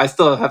interesting to see. I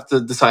still have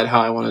to decide how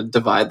I want to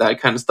divide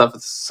that kind of stuff.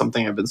 It's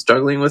something I've been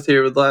struggling with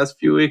here with the last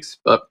few weeks,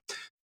 but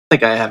I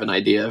think I have an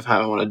idea of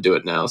how I want to do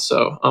it now.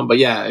 So, but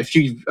yeah,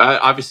 I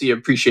obviously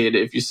appreciate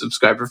it if you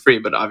subscribe for free,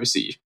 but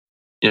obviously,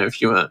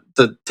 if you want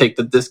to take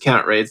the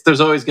discount rates,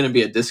 there's always going to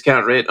be a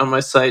discount rate on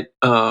my site.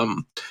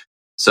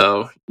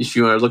 So if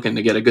you are looking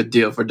to get a good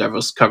deal for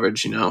Devils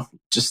coverage,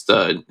 just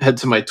head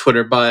to my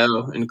Twitter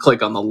bio and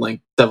click on the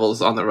link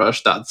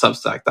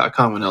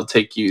devilsontherush.substack.com, and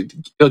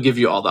it'll give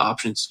you all the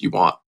options you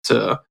want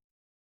to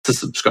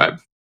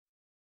subscribe.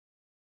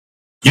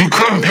 You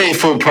couldn't pay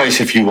full price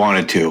if you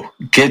wanted to.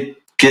 Get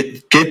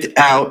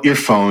out your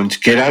phones,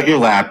 get out your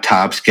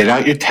laptops, get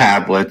out your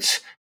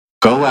tablets,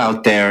 go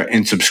out there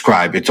and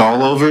subscribe. It's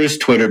all over his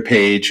Twitter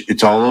page.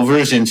 It's all over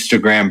his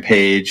Instagram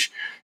page.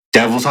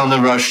 Devils on the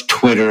Rush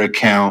Twitter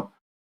account.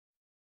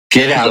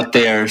 Get out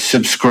there,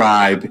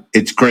 subscribe.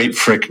 It's great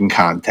freaking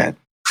content.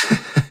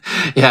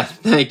 Yeah,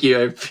 thank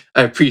you.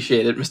 I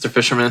appreciate it, Mr.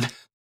 Fisherman.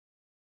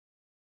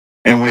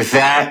 And with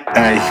that,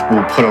 I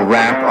will put a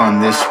wrap on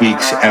this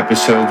week's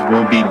episode.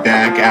 We'll be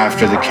back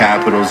after the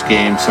Capitals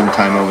game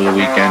sometime over the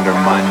weekend or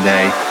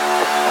Monday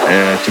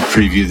to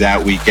preview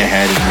that week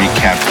ahead and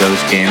recap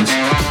those games.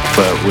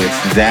 But with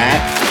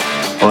that,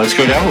 Well, let's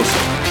go Devils.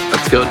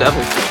 Let's go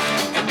Devils.